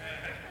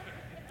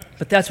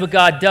 But that's what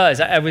God does.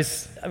 I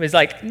was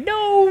like,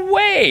 no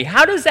way.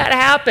 How does that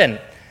happen?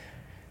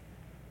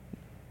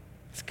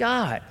 It's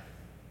God.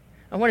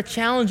 I want to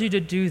challenge you to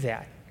do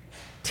that.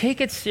 Take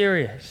it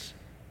serious.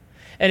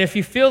 And if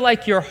you feel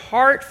like your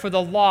heart for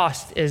the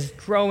lost is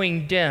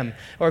growing dim,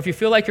 or if you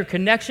feel like your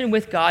connection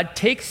with God,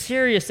 take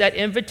serious that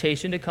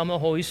invitation to come to the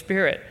Holy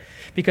Spirit.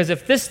 Because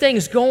if this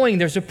thing's going,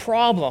 there's a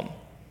problem.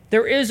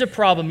 There is a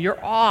problem.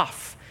 You're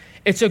off.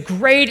 It's a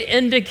great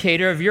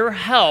indicator of your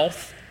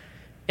health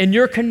and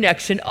your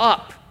connection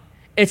up.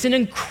 It's an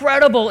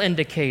incredible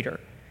indicator.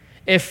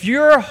 If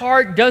your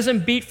heart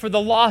doesn't beat for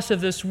the loss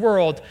of this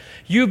world,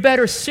 you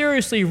better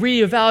seriously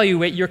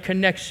reevaluate your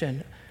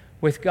connection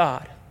with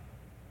God.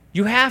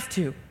 You have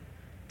to,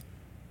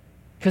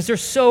 because they're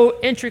so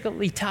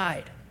intricately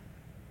tied.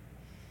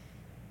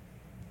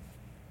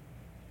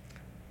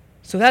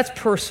 So that's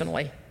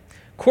personally.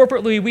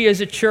 Corporately, we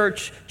as a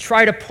church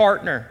try to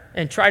partner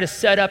and try to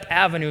set up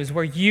avenues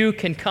where you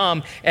can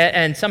come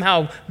and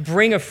somehow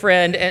bring a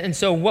friend. And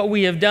so what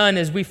we have done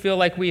is we feel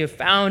like we have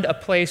found a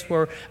place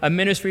where a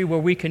ministry where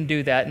we can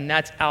do that, and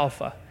that's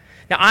Alpha.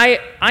 Now, I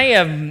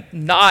am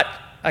not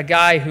a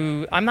guy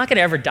I'm not going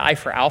to ever die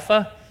for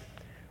Alpha.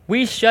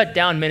 We shut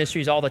down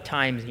ministries all the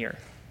time here.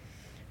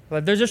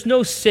 But there's just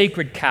no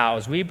sacred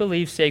cows. We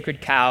believe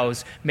sacred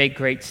cows make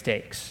great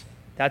steaks.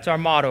 That's our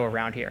motto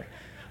around here.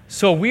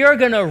 So we are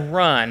going to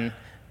run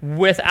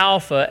with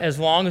Alpha as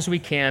long as we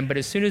can, but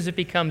as soon as it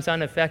becomes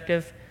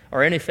ineffective,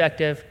 we're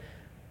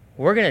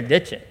going to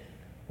ditch it.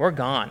 We're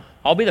gone.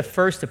 I'll be the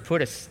first to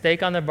put a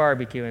steak on the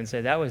barbecue and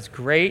say, that was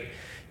great,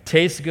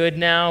 tastes good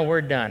now,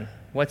 we're done.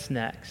 What's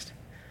next?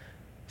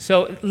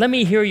 So let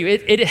me hear you.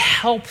 It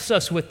helps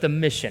us with the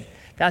mission.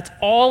 That's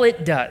all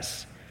it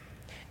does.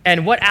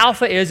 And what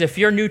Alpha is, if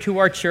you're new to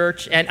our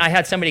church, and I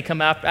had somebody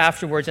come up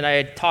afterwards and I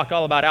had talked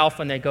all about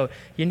Alpha, and they go,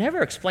 you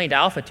never explained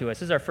Alpha to us.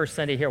 This is our first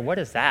Sunday here. What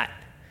is that?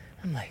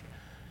 I'm like,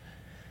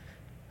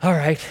 all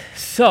right.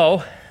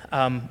 So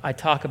I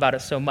talk about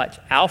it so much.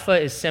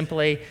 Alpha is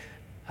simply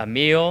a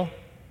meal,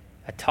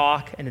 a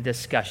talk, and a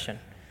discussion.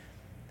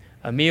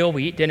 A meal,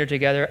 we eat dinner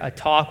together. A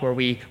talk where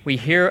we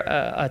hear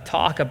a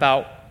talk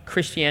about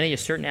Christianity, a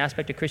certain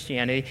aspect of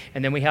Christianity,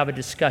 and then we have a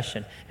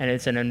discussion. And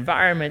it's an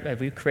environment that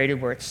we've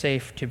created where it's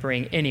safe to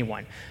bring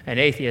anyone, an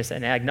atheist,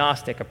 an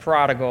agnostic, a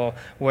prodigal,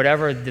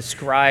 whatever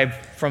describe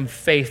from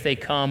faith they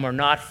come or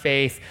not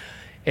faith.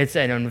 It's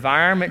an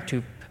environment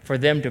for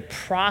them to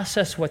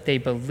process what they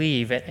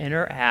believe and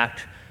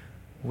interact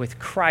with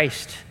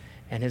Christ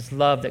and his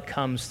love that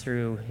comes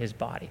through his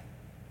body.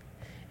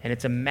 And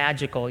it's a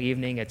magical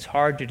evening. It's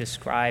hard to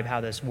describe how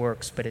this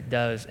works, but it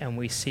does, and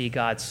we see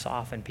God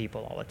soften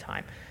people all the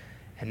time.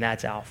 And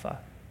that's Alpha.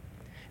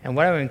 And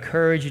what I would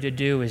encourage you to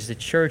do is the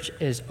church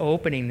is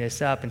opening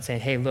this up and saying,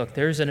 hey, look,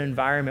 there's an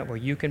environment where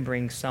you can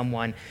bring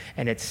someone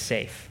and it's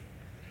safe.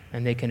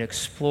 and they can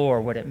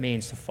explore what it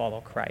means to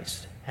follow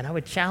Christ. And I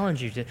would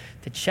challenge you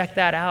to check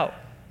that out.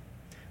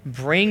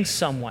 Bring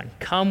someone.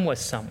 Come with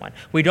someone.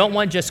 We don't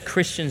want just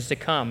Christians to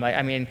come.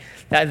 I mean,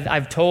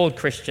 I've told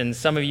Christians,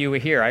 some of you are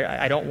here,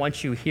 I don't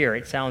want you here.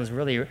 It sounds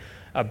really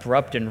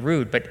abrupt and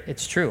rude, but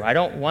it's true.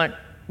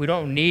 We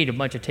don't need a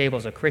bunch of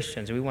tables of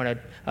Christians. We want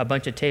a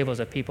bunch of tables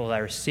of people that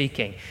are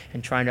seeking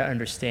and trying to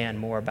understand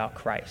more about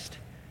Christ.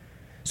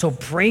 So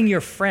bring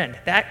your friend.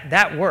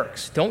 That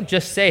works. Don't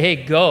just say, hey,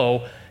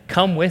 go,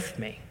 come with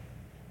me.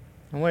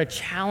 I want to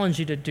challenge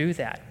you to do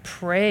that.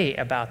 Pray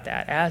about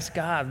that. Ask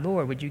God,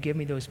 Lord, would you give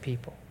me those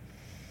people?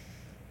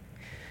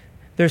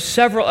 There's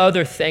several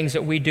other things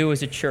that we do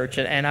as a church,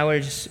 and I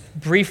want to just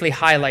briefly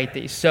highlight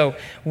these. So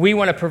we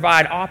want to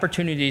provide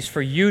opportunities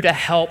for you to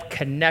help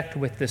connect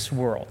with this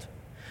world.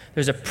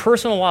 There's a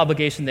personal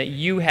obligation that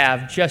you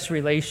have just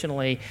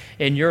relationally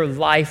in your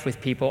life with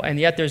people, and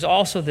yet there's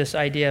also this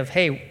idea of,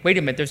 hey, wait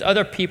a minute, there's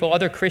other people,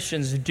 other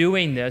Christians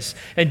doing this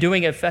and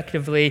doing it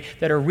effectively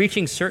that are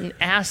reaching certain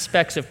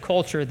aspects of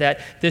culture that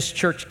this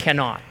church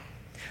cannot.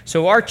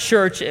 So our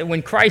church,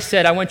 when Christ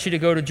said, I want you to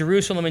go to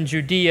Jerusalem and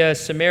Judea,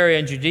 Samaria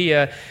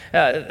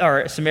and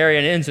or Samaria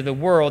and ends of the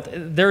world,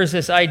 there's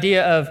this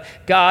idea of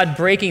God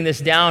breaking this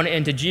down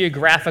into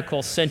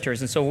geographical centers.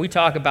 And so we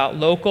talk about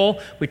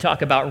local, we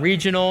talk about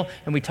regional,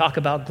 and we talk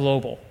about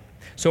global.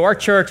 So our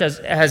church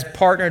has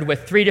partnered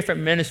with 3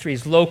 different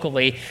ministries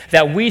locally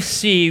that we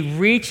see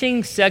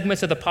reaching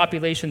segments of the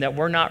population that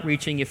we're not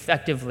reaching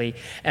effectively.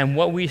 And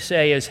what we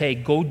say is, hey,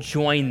 go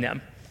join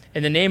them.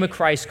 In the name of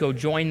Christ, go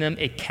join them.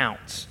 It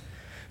counts.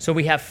 So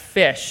we have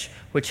Fish,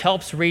 which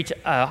helps reach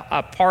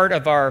a part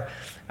of our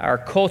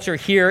culture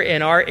here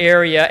in our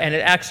area, and it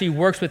actually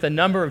works with a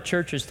number of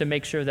churches to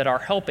make sure that our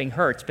helping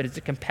hurts, but it's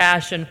a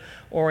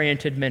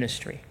compassion-oriented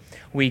ministry.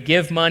 We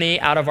give money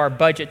out of our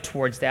budget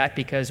towards that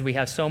because we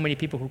have so many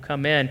people who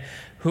come in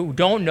who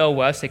don't know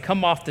us. They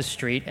come off the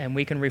street, and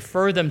we can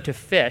refer them to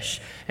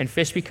Fish, and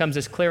Fish becomes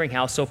this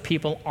clearinghouse so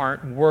people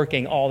aren't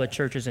working all the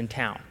churches in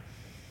town.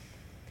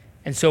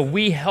 And so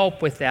we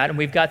help with that, and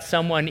we've got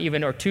someone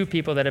or 2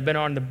 people that have been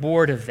on the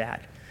board of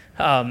that,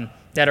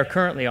 that are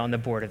currently on the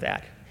board of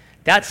that.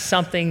 That's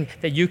something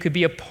that you could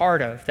be a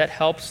part of that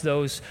helps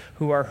those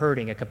who are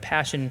hurting, a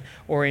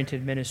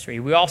compassion-oriented ministry.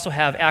 We also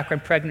have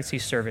Akron Pregnancy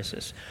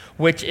Services,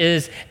 which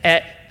is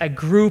a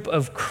group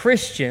of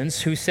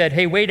Christians who said,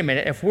 hey, wait a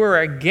minute, if we're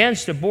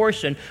against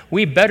abortion,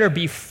 we better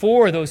be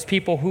for those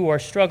people who are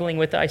struggling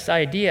with this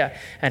idea.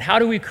 And how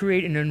do we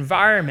create an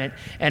environment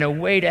and a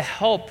way to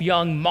help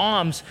young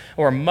moms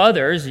or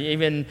mothers,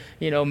 even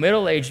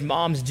middle-aged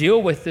moms,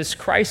 deal with this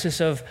crisis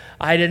of,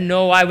 I didn't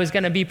know I was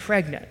going to be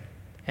pregnant.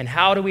 And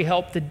how do we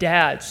help the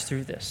dads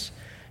through this?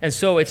 And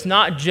so it's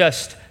not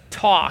just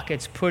talk,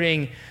 it's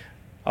putting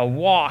a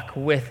walk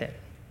with it.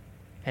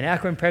 And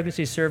Akron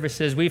Pregnancy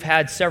Services, we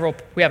have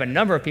a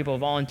number of people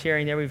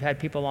volunteering there. We've had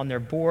people on their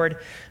board.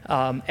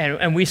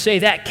 And we say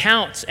that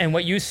counts. And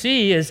what you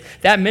see is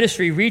that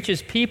ministry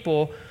reaches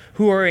people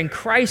who are in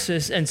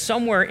crisis, and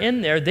somewhere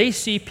in there, they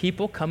see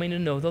people coming to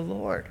know the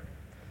Lord.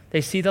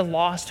 They see the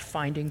lost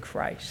finding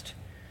Christ.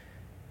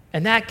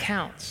 And that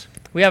counts.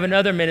 We have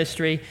another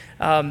ministry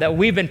that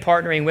we've been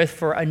partnering with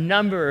for a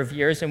number of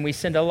years, and we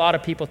send a lot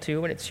of people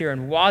to, and it's here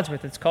in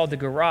Wadsworth. It's called The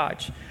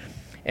Garage.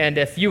 And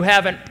if you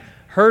haven't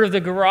heard of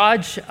The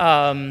Garage,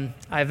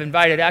 I've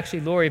invited actually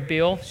Lori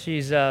Beal.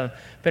 She's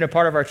been a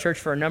part of our church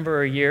for a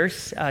number of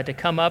years to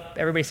come up.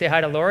 Everybody say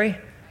hi to Lori. Hi,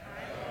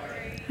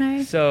 Lori.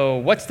 Hi. So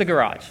what's The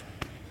Garage?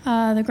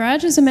 The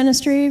Garage is a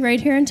ministry right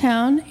here in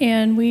town,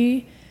 and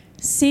we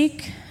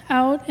seek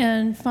out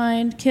and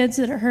find kids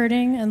that are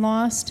hurting and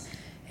lost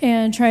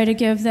and try to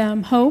give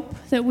them hope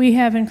that we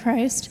have in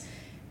Christ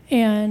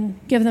and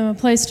give them a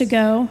place to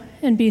go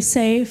and be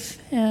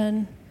safe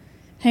and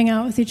hang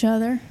out with each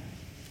other.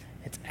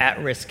 It's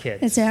at-risk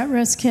kids. It's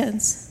at-risk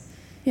kids.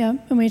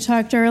 Yep. And we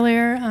talked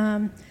earlier,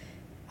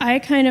 I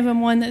kind of am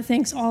one that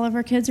thinks all of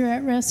our kids are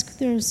at risk.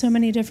 There's so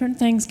many different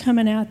things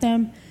coming at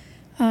them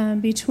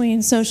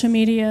between social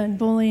media and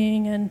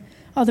bullying and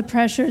all the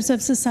pressures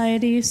of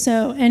society.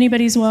 So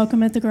anybody's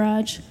welcome at the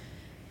Garage.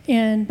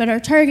 But our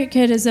target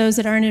kid is those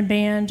that aren't in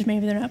band.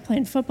 Maybe they're not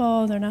playing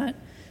football, they're not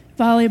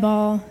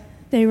volleyball.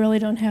 They really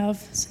don't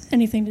have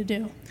anything to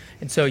do.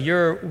 And so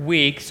your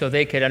week, so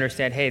they could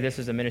understand, hey, this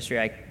is a ministry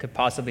I could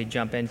possibly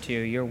jump into,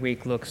 your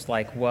week looks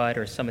like what,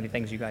 or some of the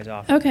things you guys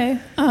offer? Okay.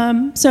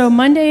 So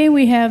Monday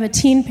we have a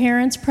teen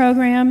parents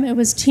program. It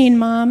was teen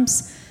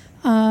moms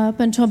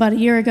up until about a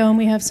year ago, and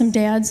we have some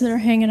dads that are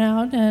hanging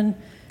out and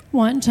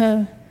want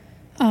to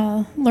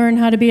learn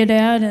how to be a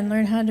dad and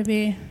learn how to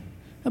be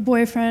a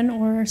boyfriend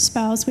or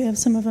spouse. We have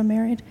some of them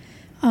married.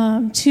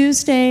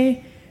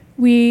 Tuesday,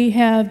 we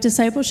have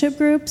discipleship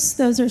groups.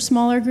 Those are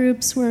smaller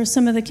groups where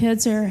some of the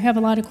kids have a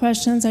lot of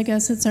questions. I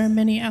guess it's our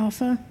mini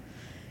alpha.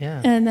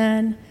 Yeah. And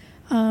then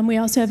we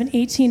also have an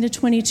 18 to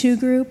 22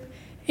 group,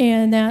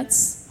 and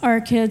that's our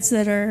kids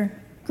that are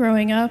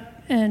growing up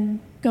and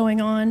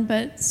going on,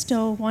 but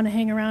still want to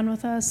hang around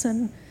with us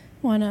and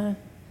want to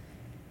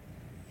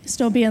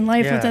still be in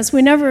life with us.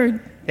 We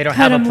never They don't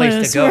have a place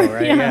loose. to go,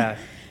 right? Yeah.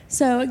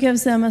 So it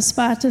gives them a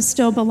spot to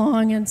still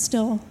belong and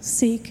still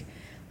seek.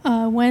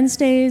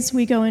 Wednesdays,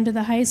 we go into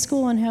the high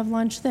school and have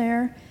lunch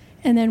there.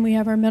 And then we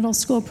have our middle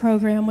school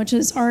program, which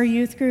is our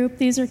youth group.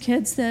 These are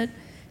kids that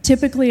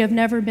typically have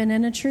never been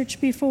in a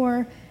church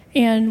before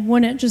and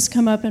wouldn't just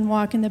come up and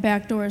walk in the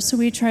back doors. So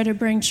we try to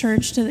bring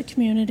church to the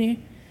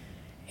community.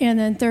 And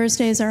then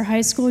Thursday is our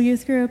high school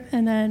youth group.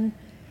 And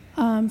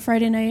then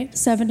Friday night,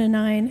 7 to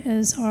 9,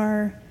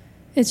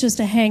 it's just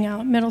a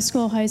hangout. Middle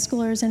school, high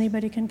schoolers,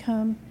 anybody can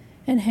come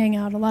and hang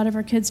out. A lot of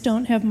our kids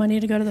don't have money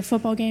to go to the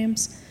football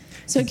games,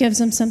 so it gives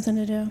them something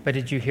to do. But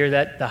did you hear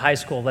that? The high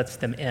school lets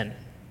them in.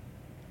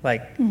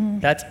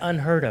 That's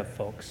unheard of,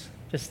 folks.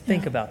 Just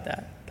think about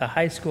that. The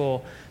high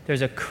school,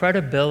 there's a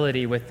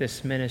credibility with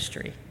this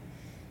ministry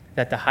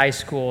that the high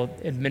school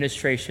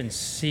administration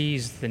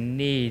sees the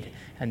need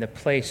and the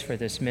place for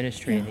this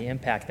ministry and the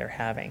impact they're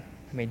having.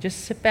 I mean,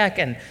 just sit back,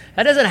 and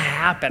that doesn't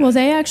happen. Well,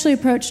 they actually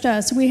approached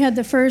us. We had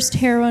the first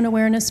heroin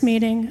awareness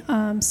meeting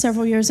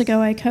several years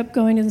ago. I kept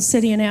going to the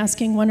city and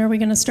asking, when are we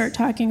going to start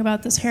talking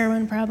about this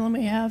heroin problem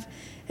we have?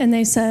 And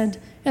they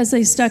said, as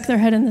they stuck their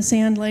head in the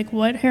sand, like,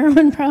 what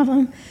heroin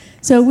problem?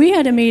 So we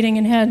had a meeting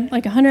and had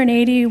like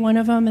 180, one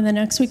of them, and the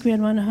next week we had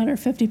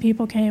 150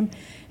 people came,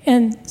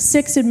 and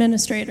 6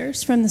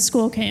 administrators from the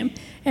school came.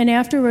 And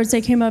afterwards they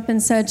came up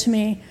and said to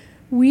me,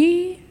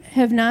 we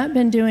have not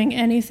been doing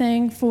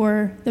anything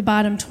for the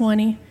bottom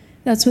 20.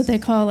 That's what they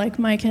call like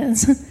my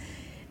kids.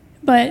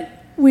 But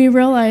we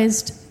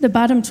realized the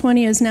bottom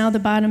 20 is now the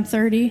bottom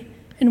 30,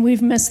 and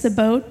we've missed the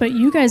boat, but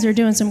you guys are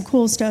doing some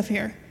cool stuff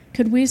here.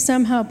 Could we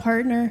somehow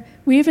partner?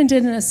 We even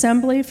did an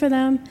assembly for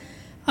them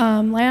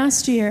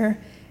last year,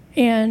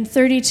 and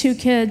 32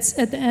 kids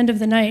at the end of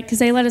the night, because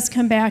they let us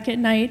come back at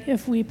night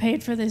if we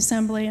paid for the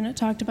assembly, and it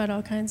talked about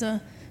all kinds of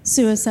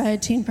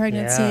suicide, teen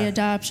pregnancy,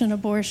 adoption,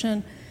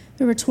 abortion.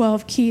 There were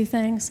 12 key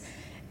things.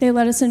 They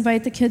let us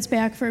invite the kids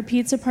back for a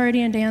pizza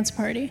party and dance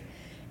party.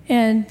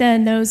 And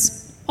then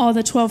all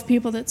the 12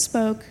 people that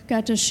spoke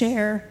got to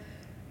share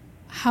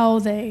how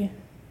they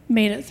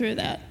made it through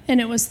that. And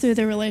it was through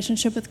their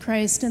relationship with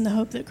Christ and the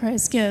hope that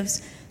Christ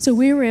gives. So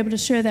we were able to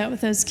share that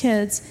with those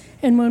kids.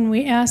 And when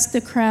we asked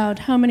the crowd,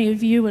 how many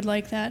of you would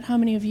like that? How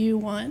many of you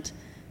want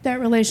that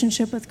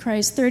relationship with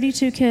Christ?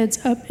 32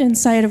 kids up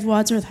inside of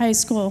Wadsworth High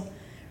School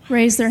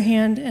raised their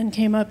hand and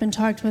came up and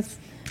talked with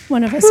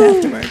one of us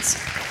afterwards.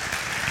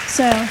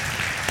 So.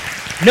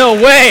 No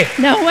way.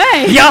 No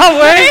way.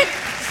 Yahweh.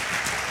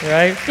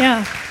 Right?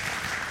 Yeah.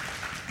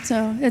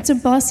 So it's a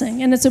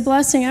blessing, and it's a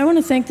blessing. I want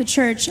to thank the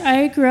church.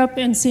 I grew up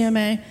in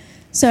CMA,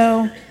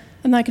 so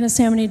I'm not going to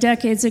say how many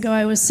decades ago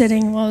I was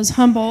sitting while I was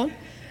Humboldt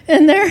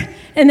in there,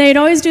 and they'd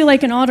always do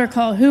like an altar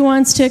call, who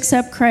wants to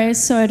accept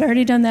Christ? So I'd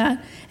already done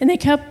that, and they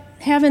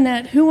kept having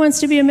that, who wants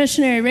to be a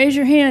missionary? Raise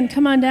your hand,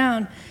 come on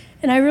down.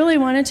 And I really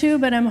wanted to,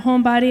 but I'm a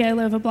homebody. I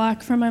live a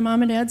block from my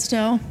mom and dad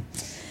still.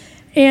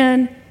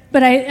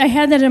 But I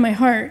had that in my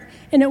heart.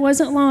 And it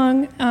wasn't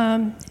long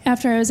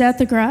after I was at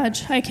the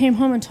garage, I came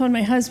home and told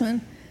my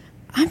husband,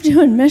 I'm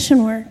doing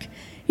mission work.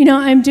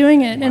 I'm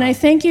doing it. Wow. And I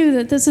thank you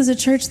that this is a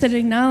church that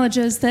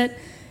acknowledges that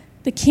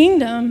the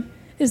kingdom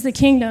is the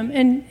kingdom.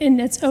 And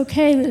it's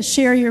okay to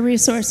share your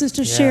resources,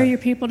 to share your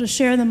people, to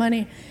share the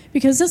money.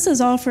 Because this is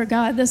all for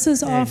God. This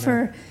is all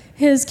for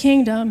His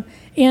kingdom.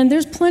 And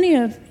there's plenty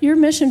of, your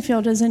mission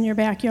field is in your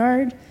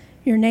backyard,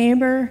 your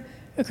neighbor,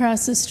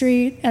 across the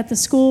street, at the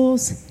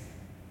schools,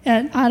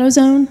 at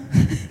AutoZone.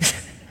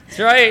 That's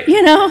right.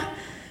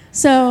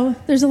 So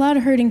there's a lot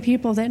of hurting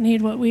people that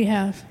need what we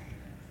have.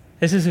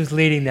 This is who's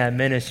leading that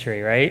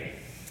ministry, right?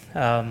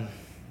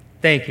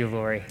 Thank you,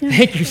 Lori. Yeah.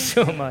 Thank you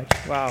so much.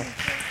 Wow.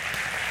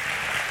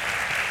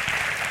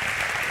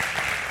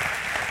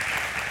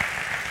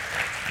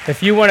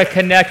 If you want to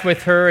connect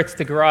with her, it's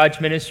the Garage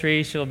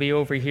Ministry. She'll be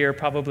over here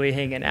probably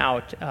hanging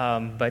out,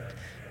 but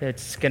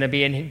it's going to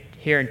be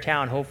here in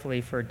town, hopefully,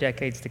 for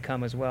decades to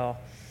come as well.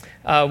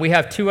 We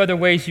have 2 other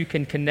ways you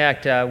can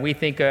connect. We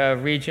think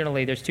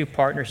regionally there's 2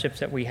 partnerships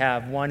that we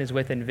have. One is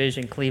with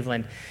Envision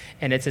Cleveland,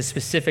 and it's a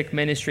specific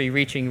ministry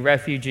reaching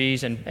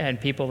refugees and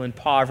people in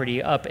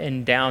poverty up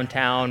in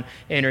downtown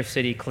inner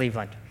city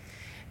Cleveland.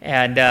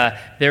 And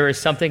there is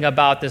something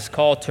about this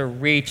call to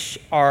reach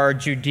our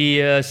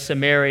Judea,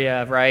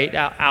 Samaria, right,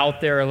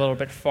 out there a little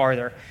bit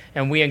farther.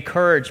 And we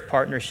encourage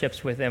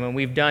partnerships with them. And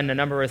we've done a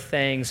number of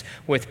things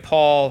with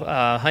Paul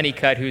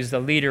Honeycutt, who's the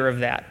leader of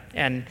that,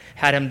 and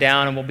had him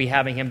down, and we'll be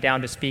having him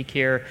down to speak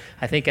here,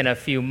 I think, in a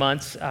few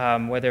months,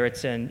 whether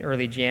it's in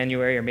early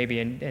January or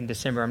maybe in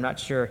December, I'm not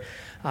sure.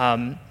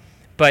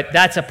 But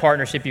that's a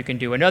partnership you can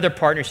do. Another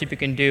partnership you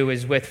can do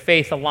is with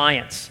Faith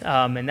Alliance,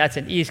 and that's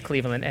in East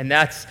Cleveland, and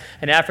that's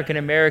an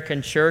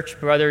African-American church,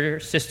 brother,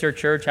 sister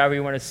church, however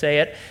you want to say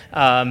it.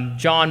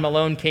 John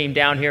Malone came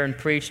down here and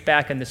preached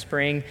back in the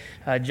spring.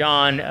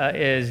 John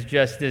is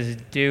just this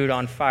dude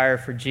on fire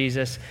for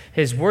Jesus.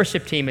 His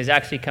worship team is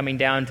actually coming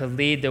down to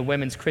lead the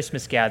women's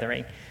Christmas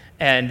gathering.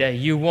 And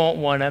you won't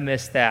want to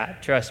miss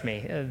that. Trust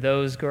me.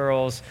 Those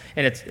girls,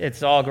 and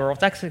it's all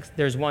girls. Actually,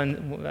 there's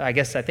one. I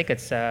think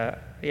it's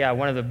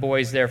one of the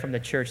boys there from the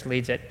church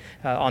leads it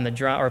on the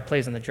drum or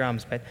plays on the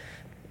drums. But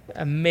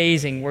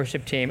amazing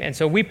worship team. And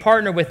so we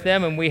partner with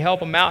them and we help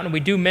them out and we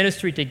do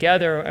ministry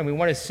together, and we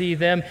want to see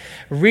them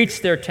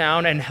reach their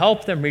town and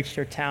help them reach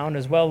their town,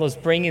 as well as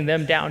bringing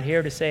them down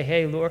here to say,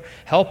 hey, Lord,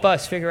 help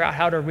us figure out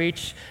how to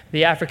reach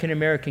the African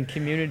American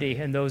community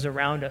and those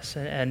around us.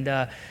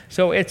 And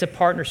so it's a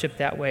partnership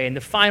that way. And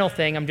the final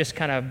thing, I'm just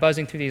kind of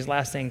buzzing through these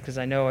last things because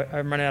I know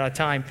I'm running out of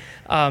time,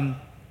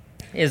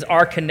 is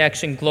our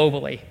connection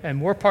globally.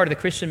 And we're part of the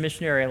Christian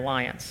Missionary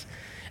Alliance.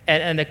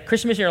 And the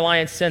Christian Missionary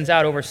Alliance sends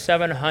out over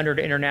 700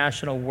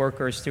 international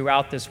workers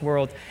throughout this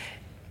world.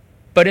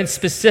 But in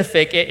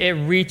specific, it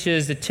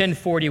reaches the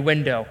 1040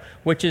 window,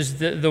 which is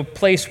the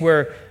place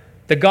where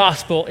the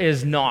gospel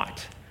is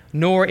not,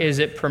 nor is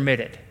it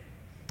permitted.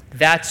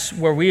 That's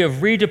where we have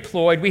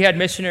redeployed. We had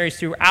missionaries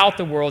throughout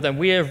the world, and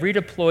we have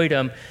redeployed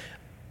them.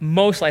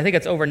 Mostly, I think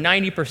it's over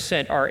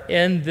 90% are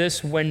in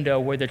this window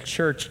where the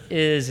church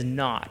is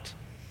not.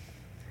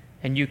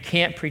 And you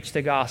can't preach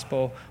the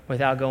gospel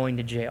without going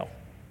to jail.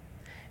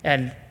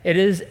 And it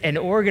is an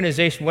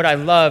organization. What I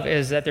love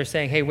is that they're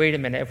saying, hey, wait a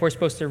minute. If we're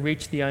supposed to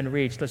reach the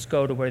unreached, let's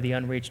go to where the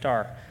unreached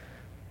are.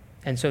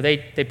 And so they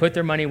put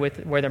their money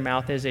where their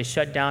mouth is. They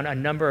shut down a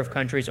number of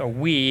countries, or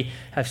we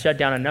have shut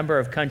down a number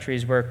of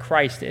countries where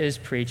Christ is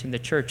preached and the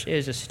church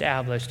is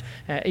established,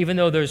 even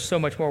though there's so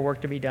much more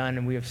work to be done,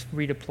 and we have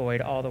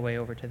redeployed all the way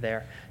over to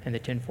there in the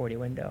 1040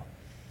 window.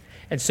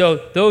 And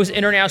so those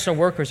international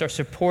workers are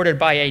supported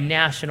by a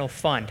national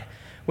fund,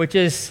 which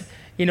is,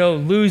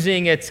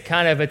 losing its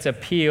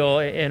appeal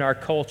in our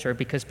culture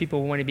because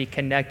people want to be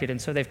connected.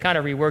 And so they've kind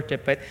of reworked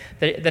it. But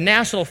the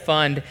national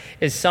fund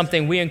is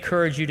something we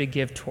encourage you to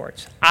give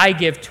towards. I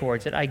give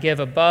towards it. I give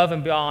above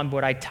and beyond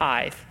what I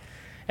tithe.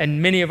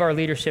 And many of our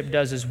leadership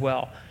does as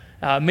well.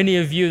 Many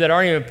of you that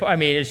aren't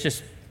even, it's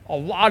just a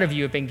lot of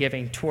you have been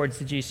giving towards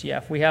the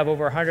GCF. We have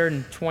over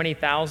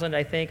 120,000,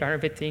 I think,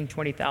 115,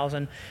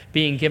 20,000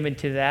 being given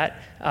to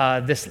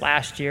that this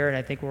last year. And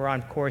I think we're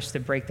on course to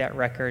break that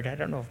record. I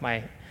don't know if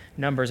my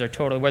numbers are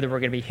total, whether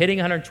we're going to be hitting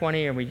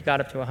 120 or we got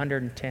up to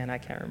 110, I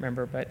can't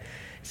remember, but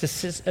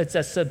it's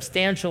a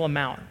substantial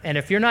amount. And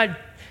if you're not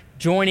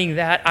joining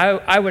that,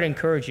 I would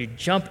encourage you,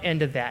 jump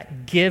into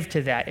that, give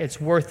to that. It's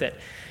worth it.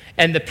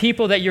 And the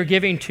people that you're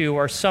giving to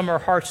are Summer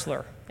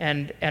Hartzler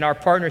and our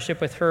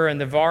partnership with her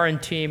and the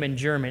Varen team in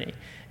Germany.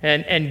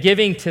 And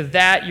giving to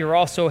that, you're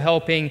also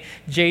helping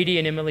JD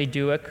and Emily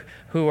Duick,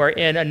 who are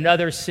in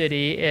another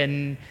city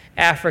in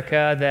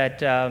Africa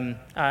that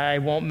I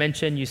won't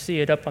mention. You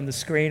see it up on the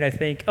screen, I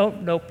think. Oh,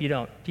 nope, you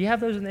don't. Do you have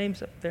those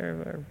names up there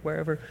or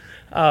wherever?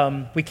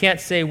 We can't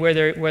say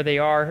where they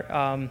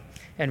are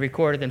and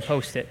record it and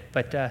post it.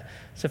 But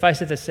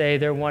suffice it to say,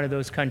 they're one of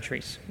those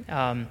countries.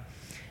 And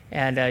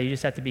you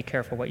just have to be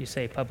careful what you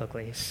say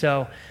publicly.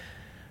 So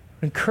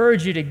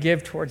encourage you to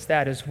give towards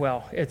that as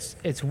well.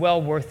 It's well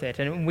worth it.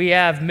 And we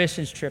have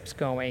missions trips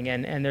going,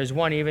 and there's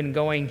one even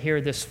going here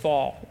this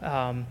fall.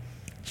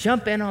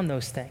 Jump in on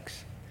those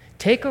things.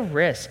 Take a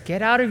risk.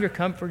 Get out of your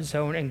comfort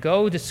zone and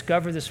go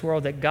discover this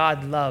world that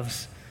God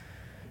loves.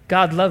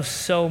 God loves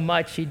so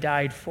much, he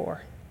died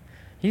for.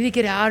 You need to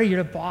get out of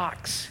your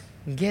box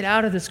and get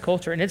out of this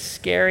culture. And it's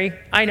scary.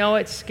 I know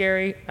it's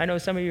scary. I know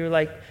some of you are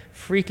like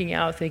freaking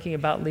out thinking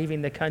about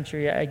leaving the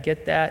country. I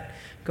get that.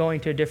 Going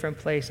to a different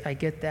place, I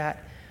get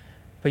that.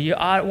 But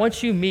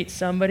once you meet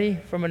somebody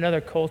from another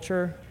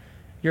culture,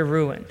 you're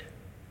ruined.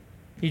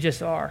 You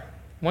just are.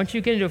 Once you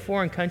get into a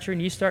foreign country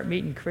and you start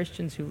meeting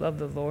Christians who love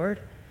the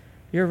Lord,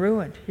 you're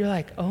ruined. You're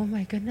like, oh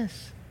my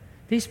goodness,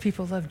 these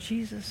people love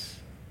Jesus.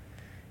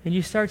 And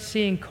you start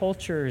seeing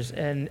cultures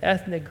and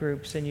ethnic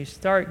groups, and you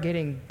start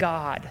getting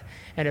God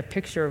and a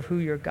picture of who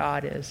your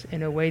God is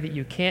in a way that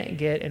you can't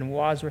get in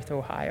Wadsworth,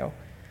 Ohio.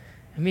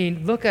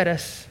 Look at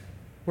us.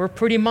 We're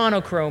pretty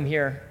monochrome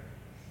here.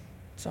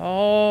 It's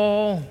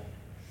all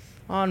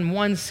on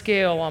one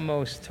scale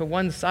almost, to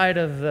one side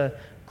of the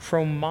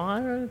chrome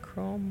meter,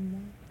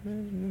 I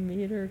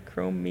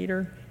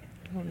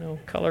don't know,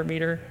 color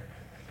meter.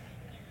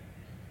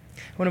 I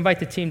want to invite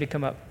the team to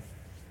come up.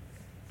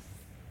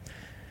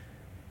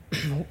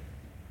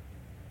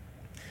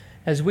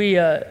 As we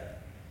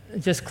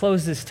just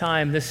close this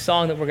time, this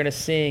song that we're going to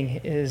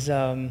sing is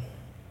a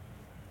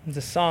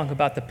song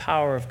about the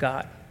power of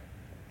God.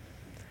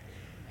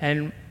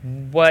 And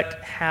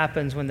what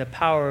happens when the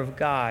power of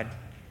God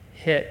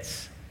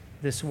hits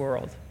this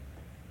world.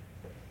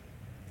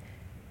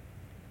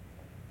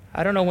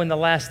 I don't know when the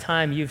last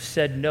time you've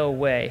said no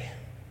way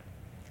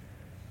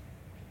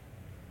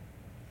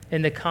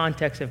in the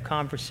context of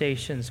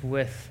conversations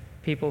with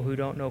people who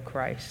don't know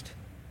Christ.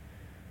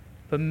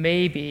 But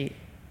maybe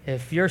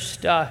if you're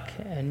stuck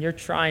and you're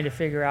trying to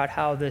figure out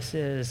how this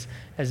is,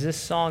 as this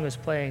song is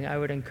playing, I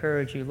would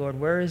encourage you, Lord,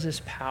 where is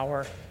this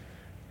power?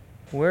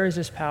 Where is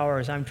this power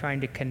as I'm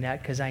trying to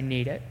connect because I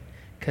need it,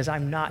 because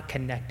I'm not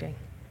connecting?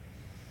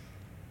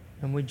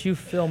 And would you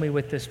fill me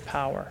with this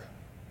power?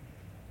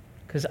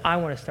 Because I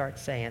want to start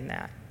saying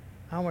that.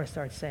 I want to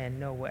start saying,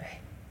 no way.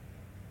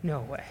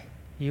 No way.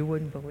 You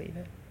wouldn't believe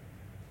it.